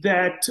think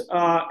that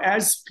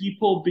as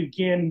people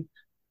begin,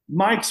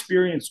 my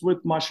experience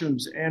with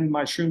mushrooms and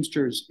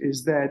mushroomsters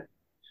is that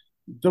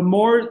the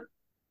more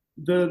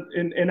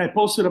and I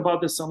posted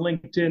about this on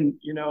LinkedIn,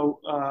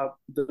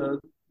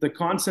 the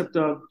concept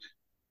of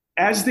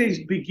as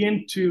they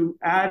begin to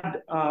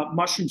add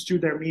mushrooms to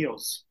their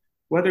meals,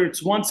 whether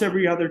it's once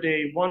every other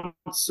day,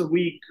 once a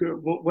week,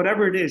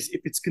 whatever it is,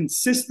 if it's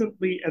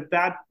consistently at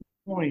that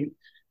point,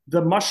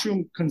 the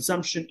mushroom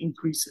consumption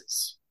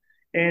increases.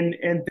 And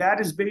that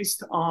is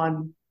based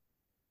on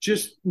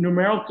just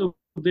numerical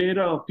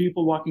data of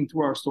people walking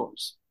through our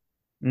stores,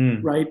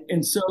 right?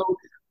 And so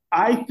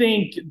I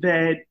think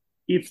that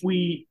if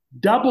we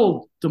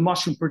doubled the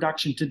mushroom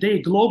production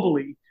today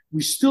globally,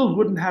 we still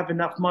wouldn't have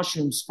enough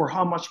mushrooms for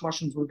how much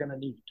mushrooms we're going to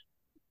need.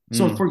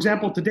 So, for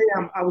example, today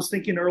I was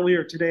thinking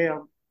earlier today,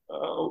 I'm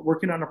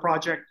working on a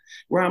project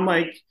where I'm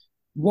like,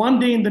 one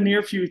day in the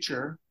near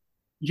future,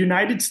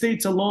 United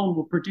States alone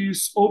will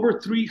produce over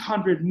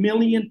 300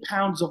 million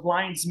pounds of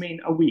lion's mane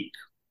a week.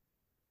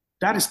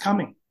 That is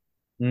coming.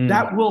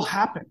 That will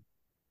happen.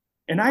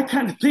 And I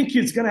kind of think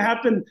it's going to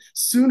happen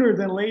sooner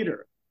than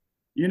later.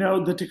 You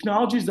know, the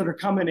technologies that are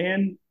coming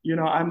in, you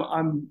know,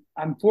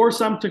 I'm for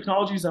some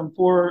technologies, I'm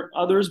for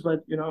others,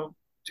 but, you know,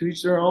 to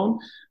each their own.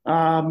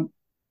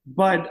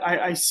 But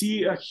I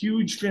see a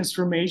huge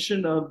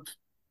transformation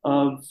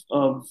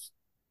of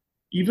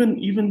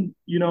even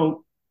you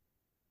know,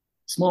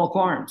 small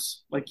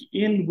farms. Like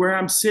in where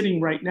I'm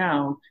sitting right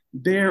now,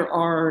 there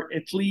are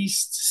at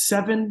least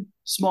 7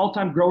 small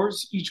time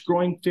growers, each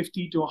growing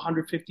 50 to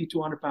 150,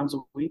 200 pounds a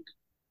week,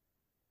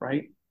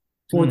 right?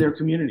 For their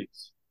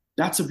communities.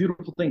 That's a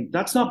beautiful thing.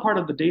 That's not part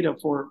of the data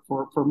for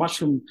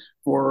mushroom,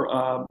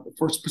 for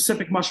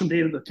specific mushroom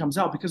data that comes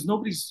out, because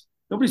nobody's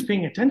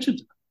paying attention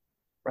to them,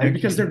 right? Okay.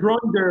 Because they're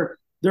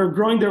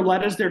growing their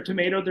lettuce, their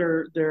tomato,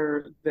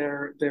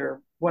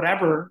 their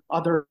whatever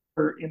other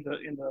on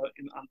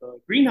the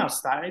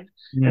greenhouse side,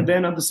 and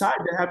then on the side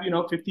they have, you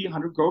know, 50,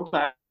 100 grow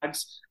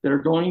bags that are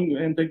going,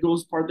 and that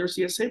goes part of their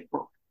CSA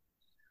program,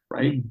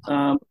 right?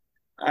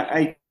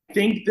 I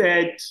think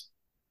that,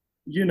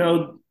 you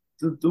know,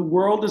 the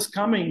world is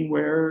coming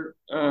where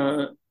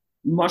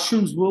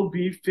mushrooms will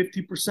be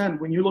 50%.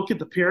 When you look at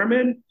the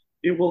pyramid,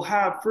 it will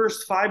have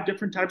first 5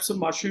 different types of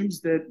mushrooms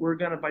that we're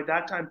going to, by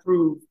that time,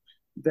 prove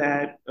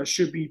that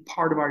should be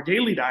part of our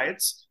daily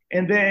diets.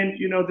 And then,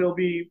 you know, they'll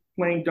be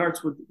playing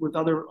darts with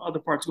other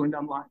parts going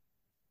down the line.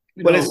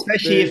 Well,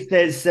 especially if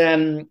there's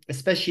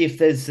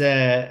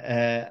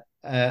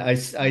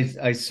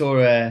I saw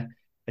a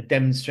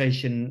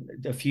demonstration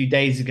a few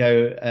days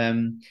ago,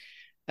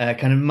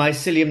 kind of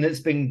mycelium that's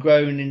been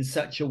grown in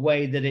such a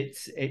way that it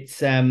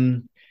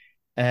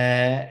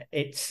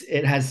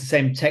has the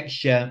same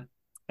texture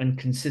and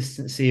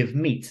consistency of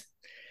meat.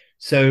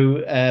 So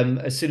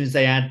as soon as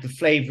they add the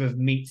flavor of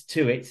meat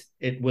to it,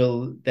 it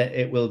will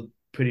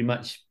pretty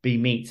much be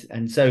meat.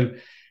 And so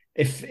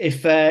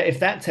if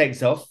that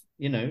takes off,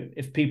 you know,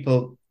 if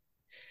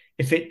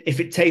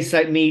it tastes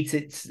like meat,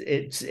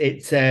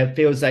 it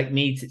feels like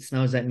meat, it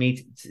smells like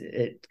meat,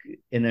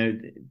 you know,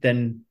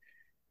 then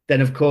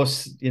of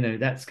course, you know,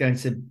 that's going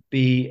to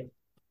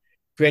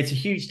create a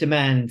huge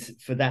demand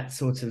for that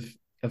sort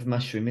of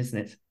mushroom, isn't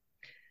it?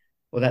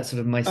 Or that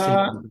sort of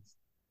mycelium.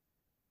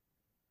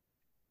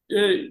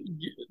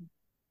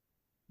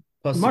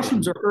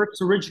 Mushrooms are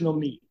Earth's original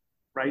meat,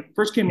 right?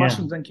 First came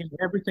mushrooms, then came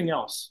everything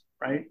else,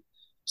 right?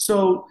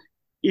 So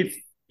if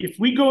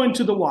we go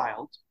into the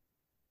wild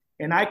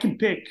and I can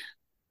pick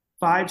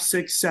 5,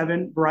 6,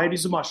 7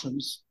 varieties of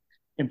mushrooms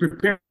and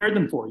prepare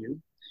them for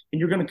you, and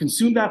you're going to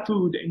consume that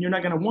food, and you're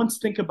not going to once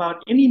think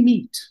about any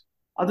meat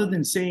other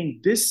than saying,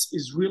 this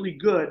is really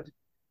good,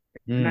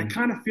 and I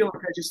kind of feel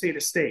like I just ate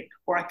a steak,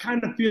 or I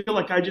kind of feel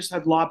like I just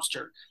had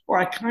lobster, or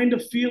I kind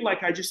of feel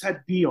like I just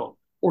had veal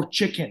or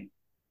chicken.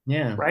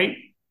 Yeah. Right?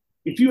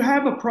 If you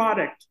have a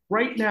product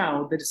right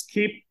now that is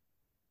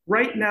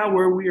right now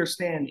where we are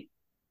standing,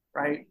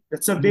 right,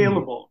 that's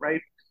available,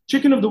 right?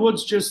 Chicken of the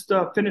Woods just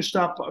finished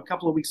up a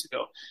couple of weeks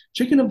ago.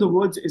 Chicken of the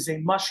Woods is a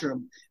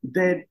mushroom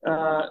that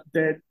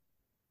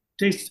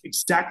tastes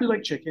exactly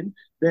like chicken,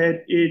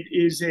 that it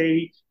is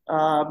a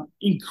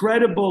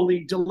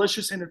incredibly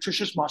delicious and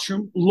nutritious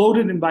mushroom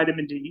loaded in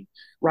vitamin D,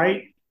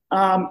 right?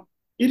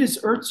 It is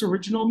Earth's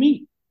original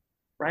meat,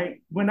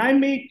 right? When I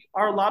make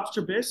our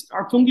lobster bisque,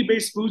 our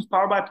fungi-based foods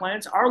powered by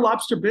plants, our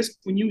lobster bisque,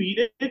 when you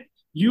eat it,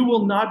 you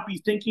will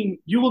be thinking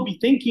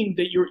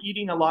that you're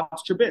eating a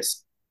lobster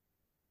bisque.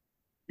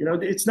 You know,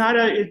 it's not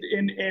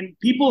and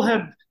people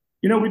have,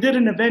 you know, we did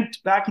an event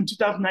back in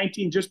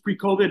 2019, just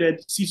pre-COVID,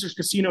 at Caesars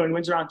Casino in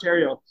Windsor,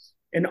 Ontario.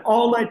 And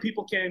all night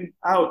people came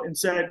out and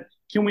said,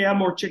 can we have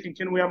more chicken?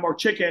 Can we have more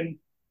chicken?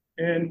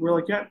 And we're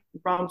like, yeah, no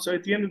problem. So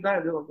at the end of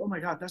that, they're like, oh my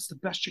God, that's the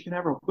best chicken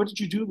ever. What did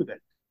you do with it?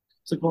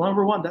 It's like, well,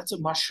 number one, that's a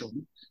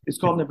mushroom. It's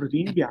called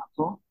Nebrodini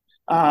bianco.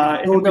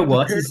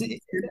 What is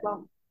it?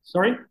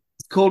 Sorry?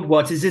 It's called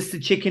what? Is this the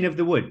chicken of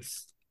the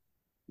woods?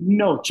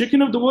 No,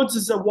 chicken of the woods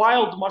is a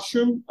wild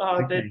mushroom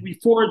that we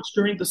forage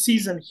during the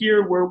season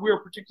here, where we're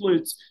particularly,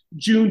 it's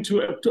June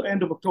to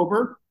end of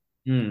October.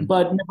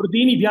 But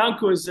Nebrodini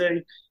bianco is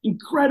an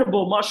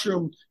incredible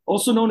mushroom,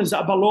 also known as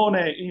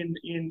abalone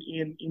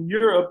in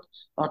Europe.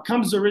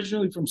 Comes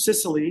originally from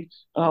Sicily.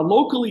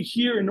 Locally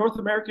here in North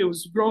America, it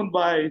was grown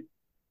by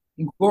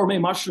Gourmet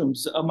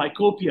Mushrooms,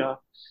 Mycopia,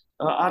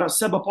 out of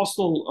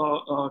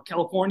Sebastopol,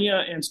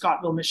 California, and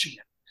Scottsville,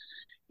 Michigan.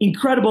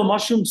 incredible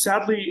mushroom.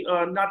 Sadly,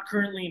 not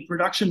currently in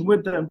production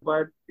with them,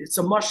 but it's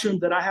a mushroom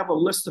that I have a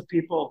list of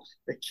people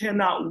that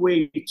cannot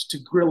wait to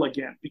grill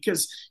again.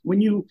 Because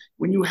when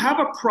you have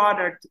a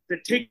product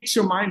that takes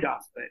your mind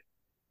off of it,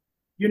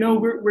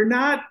 we're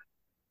not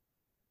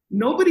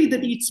nobody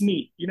that eats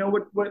meat.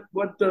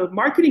 What the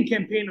marketing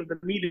campaign of the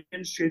meat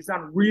industry has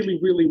done really,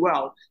 really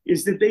well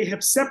is that they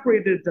have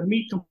separated the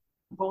meat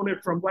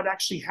component from what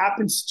actually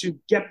happens to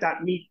get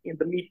that meat in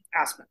the meat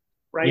aspect,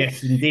 right?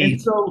 Yes, And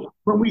indeed. so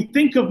when we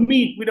think of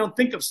meat, we don't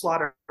think of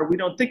slaughter, we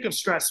don't think of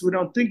stress, we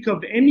don't think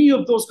of any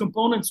of those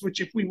components, which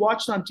if we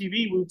watched on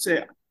TV, we would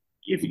say,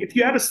 if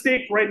you had a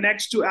steak right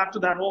next to after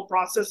that whole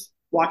process,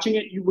 watching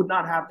it, you would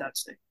not have that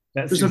steak.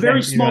 That's There's a very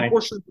exactly small right.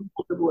 portion of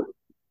people that would,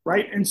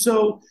 right? And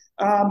so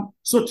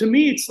to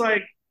me, it's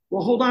like,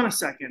 well, hold on a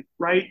second,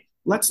 right?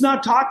 Let's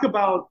not talk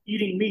about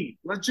eating meat.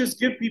 Let's just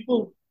give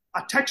people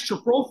a texture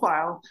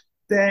profile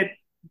that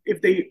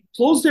if they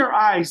close their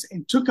eyes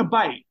and took a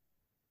bite,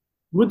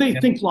 would they Yeah.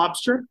 think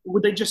lobster? Or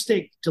would they just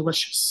think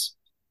delicious?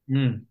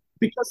 Mm.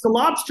 Because the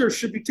lobster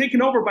should be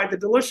taken over by the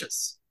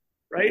delicious,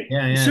 right?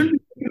 Yeah, We yeah. shouldn't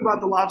be thinking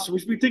about the lobster. We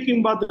should be thinking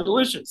about the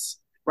delicious,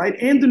 right?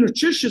 And the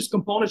nutritious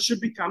component should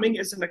be coming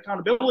as an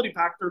accountability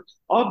factor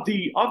of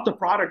the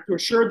product to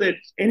assure that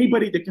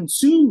anybody that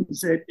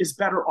consumes it is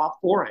better off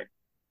for it.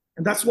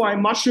 And that's why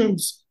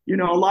mushrooms, a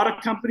lot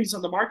of companies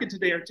on the market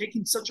today are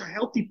taking such a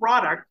healthy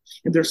product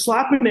and they're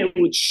slapping it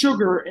with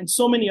sugar and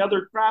so many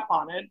other crap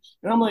on it.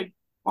 And I'm like,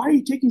 why are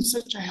you taking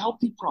such a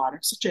healthy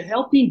product, such a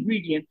healthy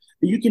ingredient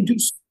that you can do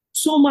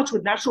so much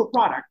with natural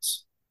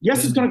products?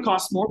 Yes, it's Mm. going to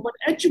cost more, but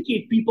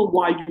educate people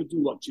why you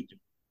do what you do.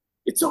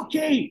 It's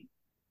okay.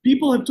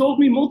 People have told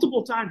me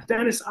multiple times,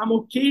 Dennis, I'm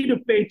okay to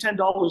pay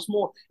 $10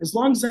 more as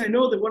long as I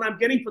know that what I'm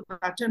getting for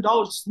that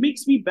 $10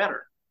 makes me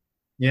better.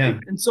 Yeah.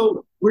 Right? And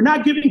so we're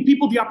not giving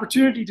people the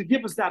opportunity to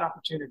give us that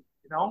opportunity.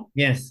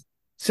 Yes.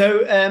 So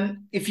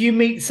if you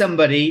meet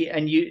somebody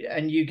and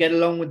you get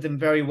along with them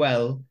very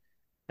well,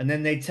 and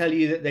then they tell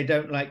you that they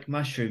don't like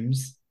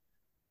mushrooms,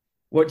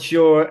 what's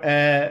your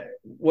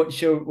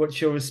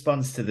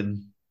response to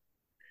them?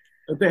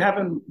 They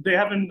haven't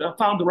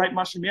found the right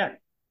mushroom yet.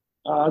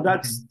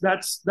 Okay.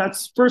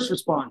 That's first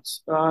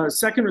response.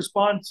 Second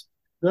response,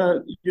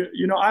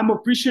 I'm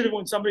appreciative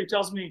when somebody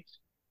tells me,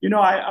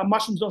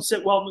 mushrooms don't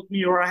sit well with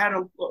me, or I had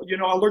a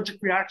allergic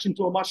reaction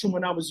to a mushroom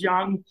when I was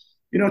young.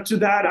 To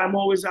that, I'm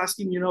always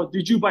asking,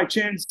 did you by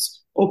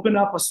chance open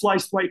up a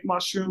sliced white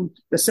mushroom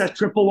that said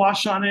triple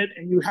wash on it,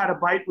 and you had a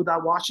bite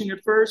without washing it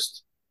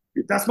first?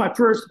 That's my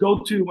first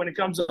go-to when it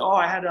comes to,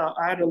 I had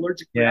an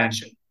allergic Yeah.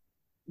 reaction,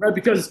 right?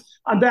 Because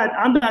on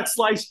that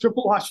sliced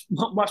triple wash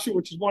mushroom,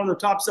 which is one of the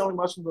top selling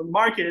mushrooms on the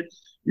market,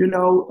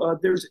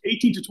 there's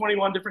 18 to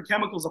 21 different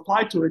chemicals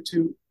applied to it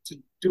to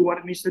do what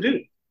it needs to do,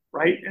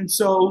 right? And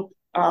so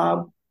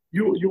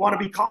you want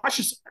to be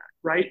cautious of that,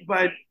 right?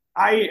 But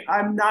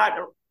I'm not.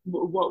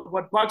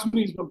 What bugs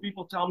me is when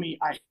people tell me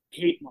I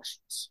hate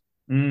mushrooms.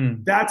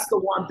 Mm. That's the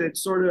one that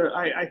sort of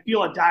I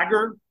feel a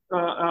dagger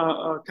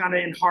kind of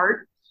in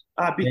heart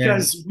Yeah.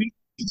 because we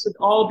should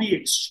all be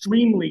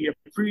extremely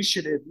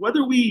appreciative.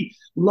 Whether we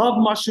love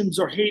mushrooms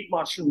or hate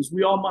mushrooms,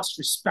 we all must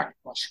respect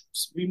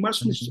mushrooms. We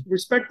must Mhm.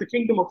 respect the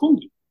kingdom of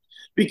fungi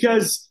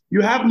because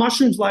you have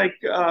mushrooms like,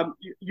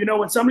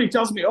 when somebody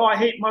tells me, I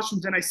hate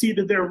mushrooms, and I see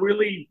that they're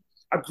really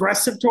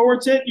aggressive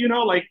towards it,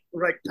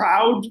 like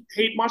proud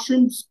hate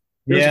mushrooms.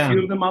 There's a Yeah.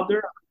 few of them out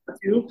there. A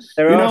few.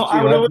 There are a I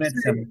few. would I've always met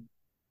say, some.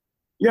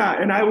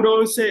 yeah, and I would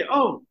always say,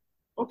 oh,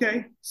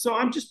 okay. So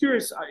I'm just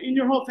curious. In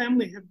your whole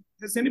family,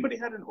 has anybody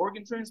had an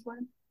organ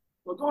transplant?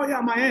 Like, oh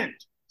yeah, my aunt.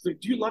 It's like,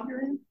 do you love your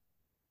aunt?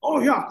 Oh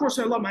yeah, of course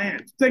I love my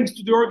aunt. Thanks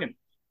to the organ.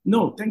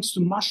 No, thanks to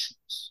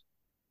mushrooms.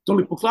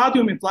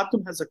 Dolichocladium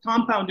inflatum has a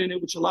compound in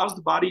it which allows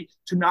the body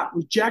to not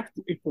reject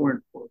a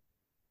foreign organ,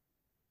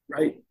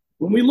 right?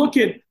 When we look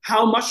at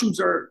how mushrooms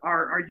are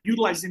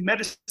utilized in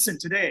medicine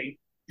today,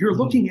 you're Mhm.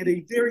 looking at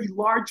a very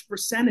large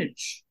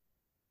percentage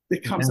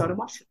that comes Yeah, out of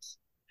mushrooms,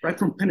 right?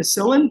 From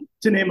penicillin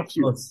to name a of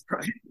few, course.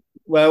 right?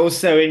 Well,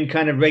 also in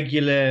kind of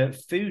regular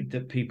food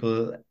that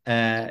people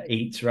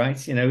eat,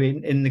 right?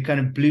 In the kind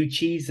of blue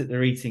cheese that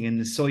they're eating, and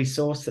the soy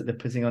sauce that they're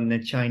putting on their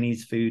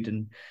Chinese food,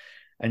 and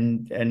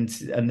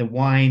the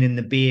wine and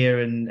the beer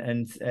and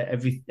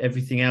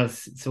everything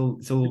else. It's all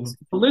The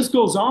list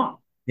goes on,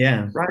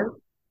 yeah, right?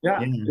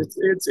 Yeah,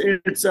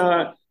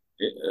 yeah.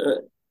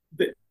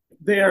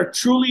 they are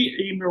truly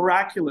a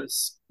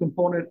miraculous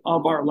component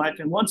of our life.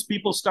 And once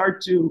people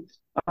start to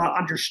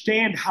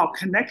understand how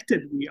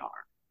connected we are,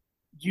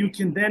 you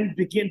can then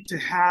begin to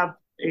have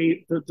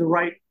the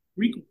right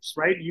recourse,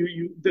 right?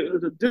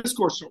 The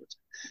discourse towards it.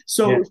 Yeah.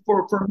 So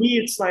for me,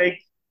 it's like,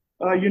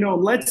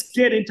 let's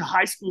get into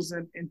high schools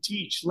and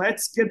teach.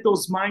 Let's get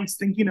those minds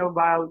thinking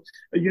about,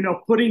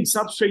 putting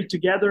substrate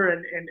together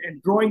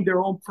and growing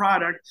their own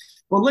product.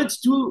 But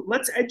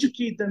let's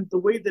educate them the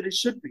way that it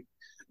should be.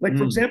 Like,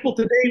 for Mm. example,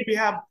 today we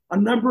have a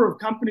number of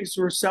companies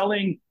who are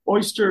selling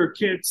oyster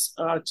kits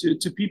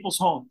to people's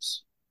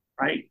homes,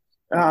 right?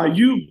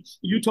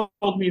 You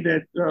told me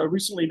that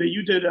recently that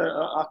you did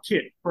a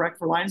kit, correct,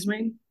 for lion's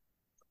mane?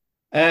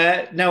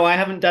 No, I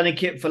haven't done a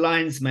kit for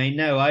lion's mane.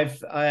 No, I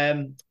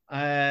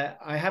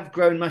have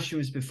grown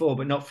mushrooms before,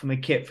 but not from a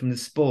kit, from the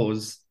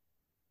spores.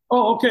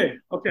 Oh, okay,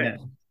 okay.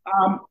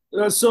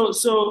 Yeah.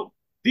 So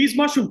these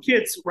mushroom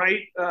kits,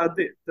 right?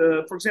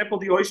 The for example,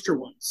 the oyster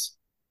ones.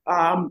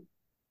 Um,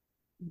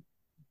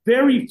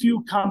 very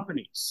few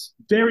companies,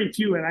 very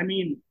few, and I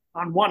mean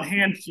on one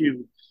hand,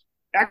 few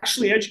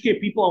actually educate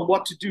people on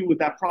what to do with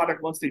that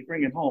product once they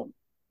bring it home.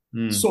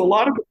 So Mm. a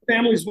lot of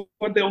families,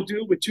 what they'll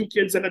do with two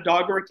kids and a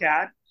dog or a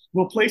cat,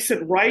 will place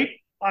it right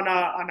on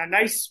a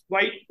nice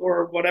white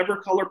or whatever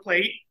color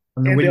plate,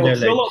 On the and they'll window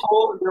drill a ledge.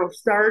 hole. And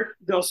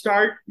they'll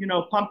start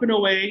pumping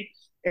away,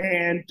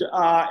 and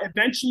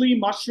eventually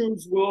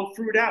mushrooms will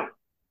fruit out.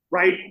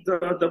 Right,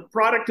 the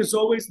product is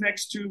always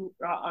next to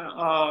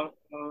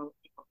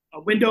a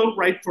window,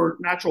 right, for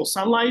natural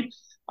sunlight.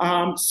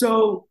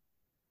 So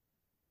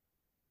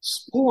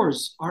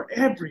spores are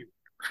everywhere.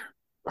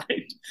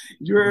 Right?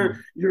 Mm.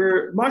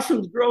 Your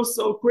mushrooms grow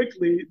so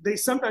quickly, they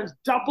sometimes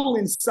double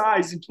in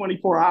size in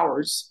 24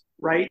 hours,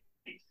 right?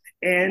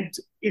 And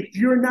if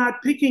you're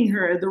not picking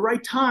her at the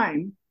right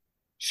time,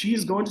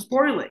 she's going to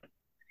spoil it.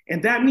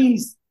 And that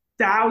means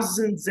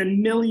thousands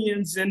and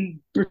millions, and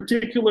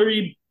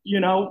particularly,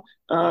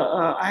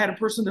 I had a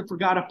person that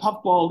forgot a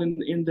puffball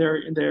in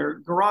their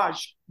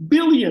garage.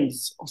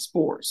 Billions of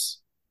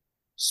spores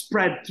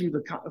spread through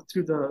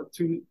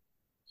the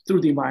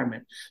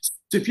environment.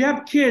 So if you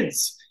have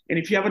kids and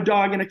if you have a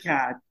dog and a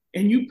cat,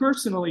 and you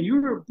personally,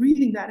 you're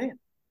breathing that in,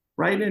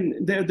 right?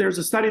 And there's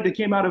a study that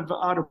came out of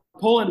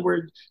Poland where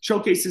it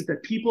showcases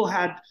that people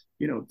had,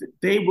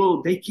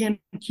 they can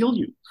kill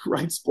you,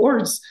 right?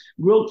 Spores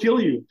will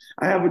kill you.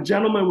 I have a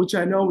gentleman which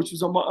I know, which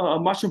was a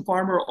mushroom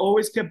farmer,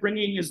 always kept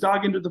bringing his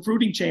dog into the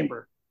fruiting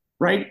chamber,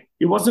 right?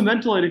 It wasn't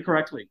ventilated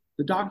correctly.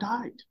 The dog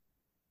died,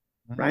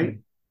 right?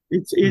 Mm.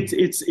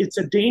 It's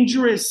a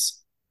dangerous.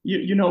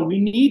 We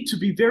need to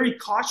be very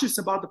cautious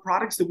about the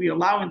products that we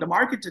allow in the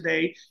market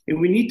today,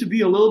 and we need to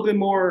be a little bit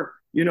more,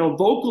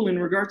 vocal in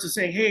regards to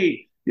saying,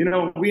 hey,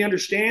 we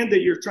understand that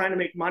you're trying to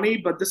make money,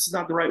 but this is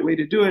not the right way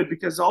to do it,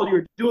 because all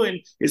you're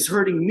doing is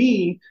hurting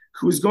me,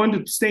 who's going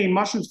to stay in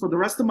mushrooms for the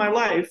rest of my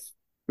life,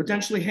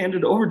 potentially hand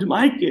it over to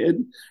my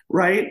kid,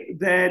 right?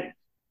 That,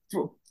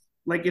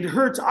 like, it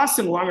hurts us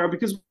in the long run,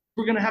 because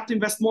we're going to have to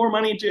invest more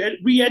money into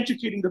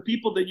re-educating the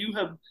people that you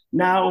have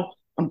now,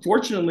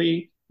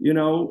 unfortunately,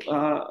 hurt.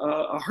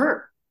 Right?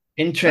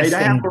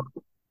 Interesting.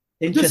 This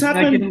Interesting. I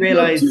happened, didn't 2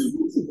 realize.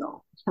 weeks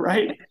ago.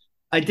 Right?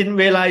 I didn't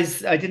realize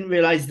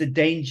the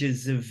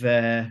dangers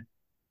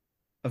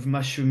of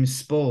mushroom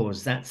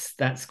spores. That's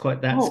Oh,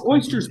 quite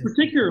oysters interesting.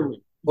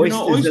 particularly. Oysters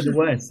are the Oysters.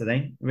 worst, are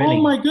they? Oh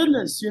Really? my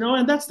goodness.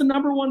 And that's the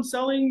number one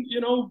selling,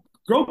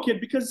 grow kit,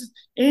 because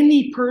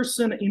any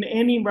person in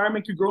any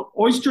environment could grow.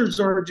 Oysters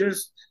are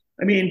just,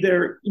 I mean,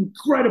 they're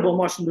incredible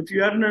mushrooms.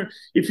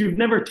 If you've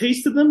never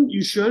tasted them,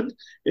 you should.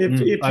 If I've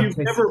you've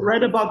tasted never them.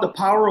 read about the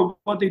power of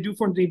what they do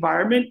for the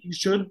environment, you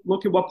should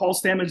look at what Paul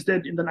Stamets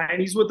did in the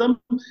 90s with them,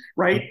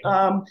 right?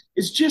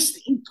 It's just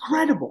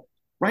incredible.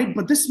 Right,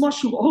 but this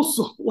mushroom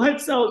also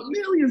lets out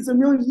millions and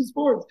millions of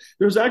spores.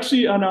 There's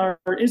actually on our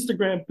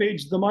Instagram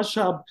page, the Mush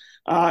Hub.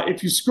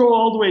 If you scroll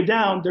all the way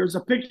down, there's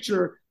a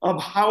picture of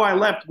how I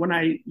left when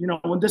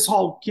this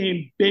all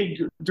came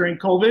big during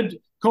COVID.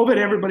 COVID,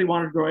 everybody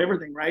wanted to grow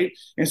everything, right?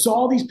 And so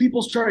all these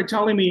people started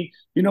telling me,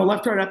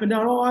 left, right, up and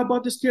down, oh, I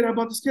bought this kid, I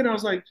bought this kid. I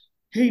was like,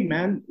 hey,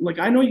 man, like,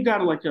 I know you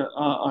got like a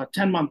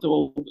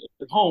 10-month-old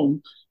at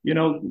home,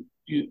 you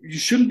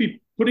shouldn't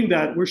be putting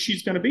that where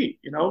she's going to be,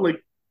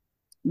 like,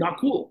 not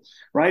cool,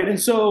 right? And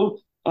so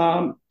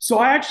I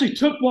actually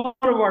took one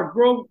of our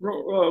grow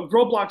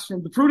blocks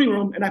from the fruiting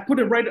room, and I put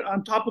it right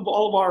on top of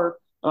all of our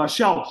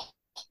shelves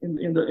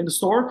in the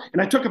store,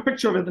 and I took a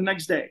picture of it the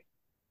next day,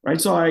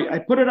 right? So I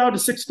put it out at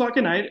 6 o'clock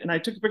at night, and I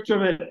took a picture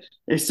of it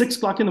at 6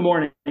 o'clock in the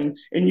morning, and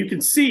you can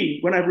see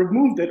when I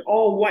removed it,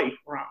 all white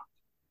around,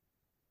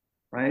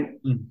 right?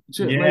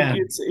 So, like, Yeah.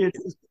 it's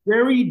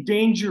very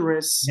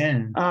dangerous.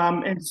 Yeah.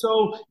 And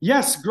so,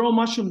 yes, grow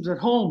mushrooms at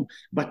home,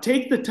 but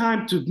take the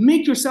time to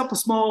make yourself a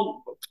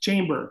small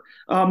chamber.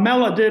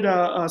 Mela did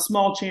a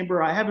small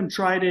chamber. I haven't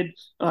tried it.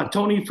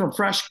 Tony from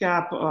Fresh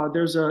Cap,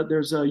 there's a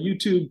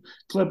YouTube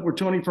clip where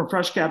Tony from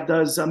Fresh Cap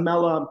does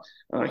Mela.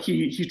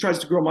 He tries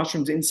to grow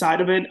mushrooms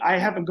inside of it. I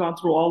haven't gone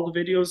through all the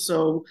videos,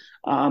 so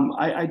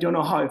I don't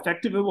know how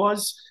effective it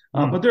was.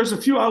 But there's a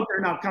few out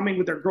there now coming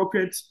with their grow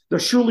kits. The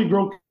Surely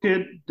Grow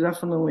Kit,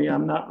 definitely.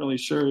 I'm not really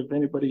sure if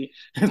anybody.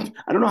 I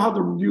don't know how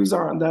the reviews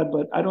are on that,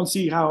 but I don't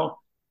see how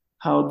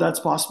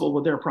that's possible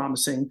what they're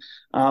promising.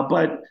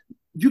 But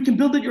you can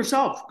build it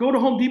yourself. Go to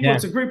Home Depot. Yeah.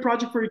 It's a great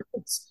project for your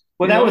kids.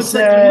 Well, that was it's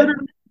like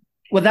literally.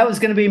 well, that was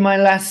going to be my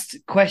last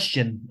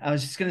question. I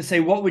was just going to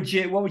say, what would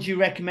you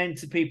recommend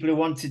to people who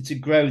wanted to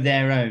grow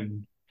their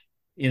own?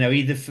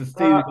 Either for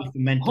food or for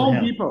mental Home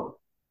health. Depot.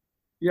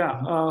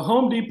 Yeah,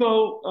 Home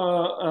Depot.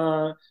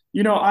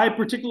 I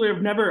particularly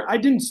have never. I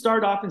didn't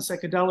start off in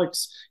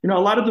psychedelics. A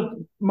lot of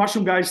the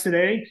mushroom guys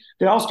today,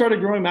 they all started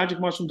growing magic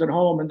mushrooms at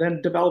home and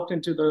then developed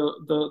into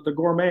the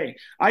gourmet.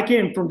 I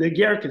came from the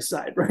agaricus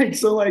side, right?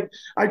 So like,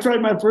 I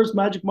tried my first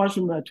magic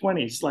mushroom in my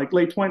 20s, like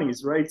late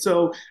 20s, right?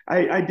 So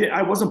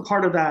I wasn't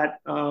part of that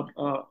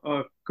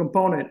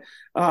component,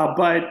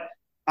 but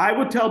I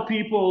would tell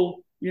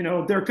people,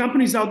 there are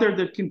companies out there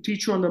that can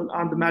teach you on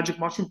the magic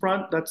mushroom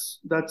front. That's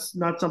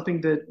not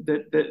something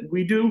that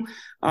we do.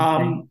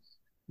 Okay.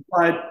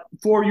 But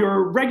for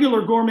your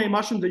regular gourmet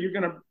mushroom that you're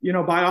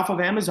gonna buy off of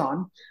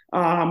Amazon,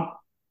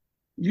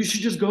 you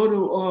should just go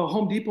to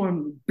Home Depot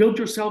and build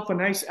yourself a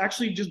nice.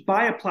 Actually, just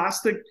buy a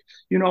plastic,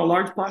 a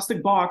large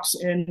plastic box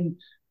and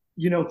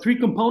three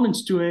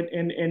components to it,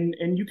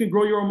 and you can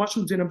grow your own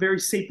mushrooms in a very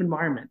safe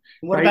environment,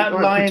 What right? about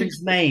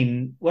lion's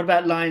mane? What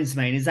about lion's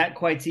mane? Is that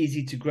quite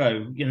easy to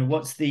grow?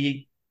 What's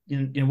the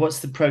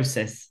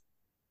process?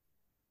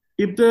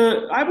 If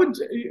the I would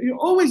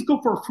always go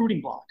for a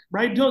fruiting block,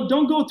 right?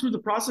 Don't go through the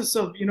process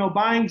of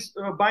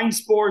buying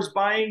spores,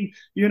 buying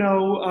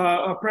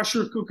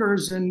pressure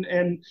cookers,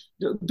 and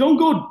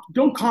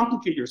don't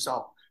complicate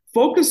yourself.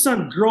 Focus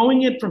on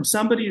growing it from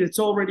somebody that's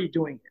already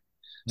doing it.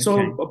 Okay.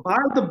 So buy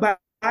the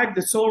bag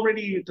that's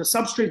already the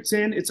substrate's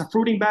in. It's a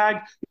fruiting bag.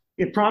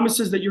 It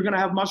promises that you're going to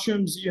have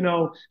mushrooms,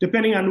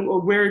 depending on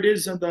where it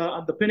is on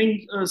the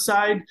pinning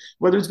side,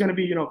 whether it's going to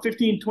be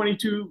 15,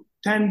 22,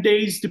 10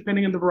 days,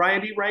 depending on the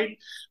variety, right?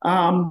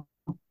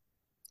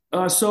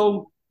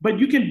 But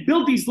you can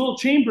build these little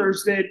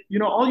chambers that,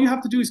 all you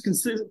have to do is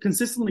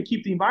consistently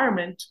keep the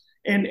environment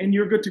and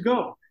you're good to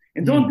go.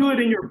 And don't do it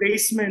in your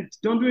basement.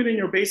 Don't do it in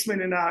your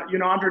basement and,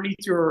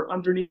 underneath your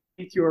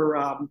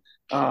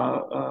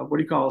what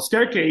do you call it,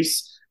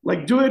 staircase.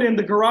 Like, do it in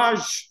the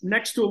garage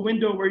next to a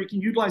window where you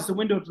can utilize the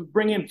window to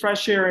bring in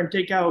fresh air and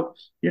take out,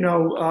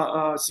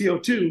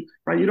 CO2,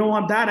 right? You don't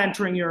want that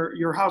entering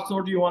your house,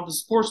 nor do you want the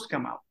spores to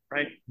come out,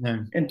 right?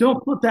 No. And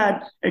don't put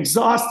that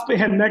exhaust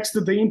fan next to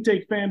the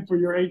intake fan for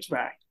your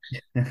HVAC.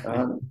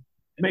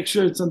 Make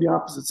sure it's on the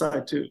opposite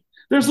side too.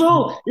 There's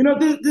little,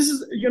 this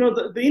is,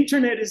 the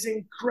internet is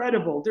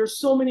incredible. There's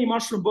so many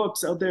mushroom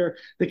books out there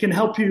that can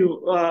help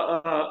you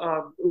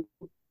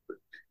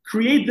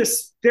create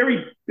this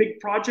very big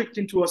project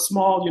into a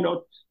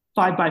small,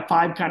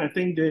 5x5 kind of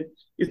thing that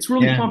it's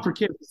really fun for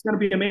kids. It's going to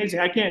be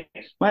amazing.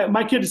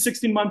 My kid is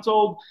 16 months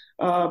old.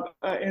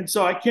 And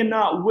so I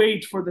cannot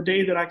wait for the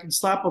day that I can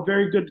slap a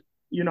very good,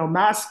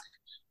 mask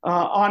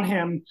on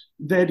him,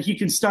 that he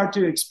can start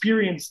to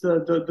experience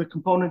the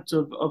components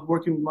of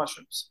working with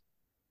mushrooms.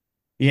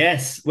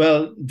 Yes,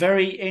 well,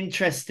 very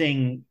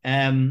interesting,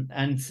 and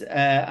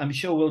I'm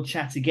sure we'll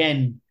chat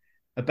again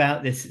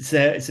about this.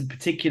 It's a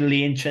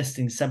particularly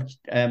interesting subject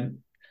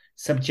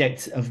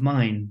of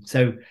mine.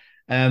 So,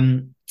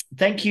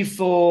 thank you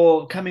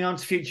for coming on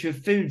to Future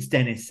of Foods,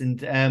 Denis,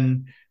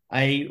 and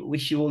I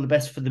wish you all the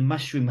best for the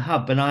Mushroom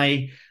Hub. And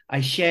I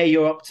share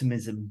your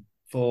optimism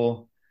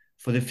for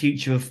the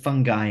future of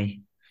fungi.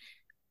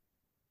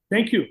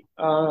 Thank you.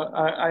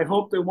 I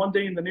hope that one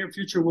day in the near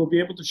future we'll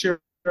be able to share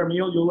a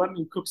meal. You'll let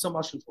me cook some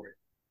mushrooms for you.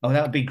 Oh,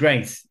 that would be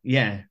great.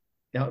 Yeah,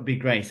 that would be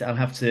great. I'll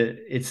have to.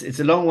 It's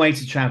a long way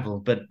to travel,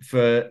 but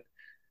for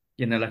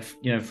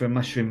for a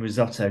mushroom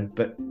risotto.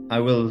 But I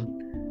will.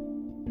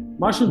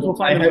 Mushrooms will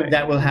find a way. I hope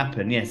that will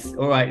happen. Yes.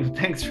 All right.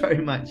 Thanks very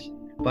much.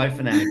 Bye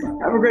for now.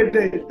 Have a great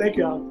day. Thank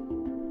you, Alan.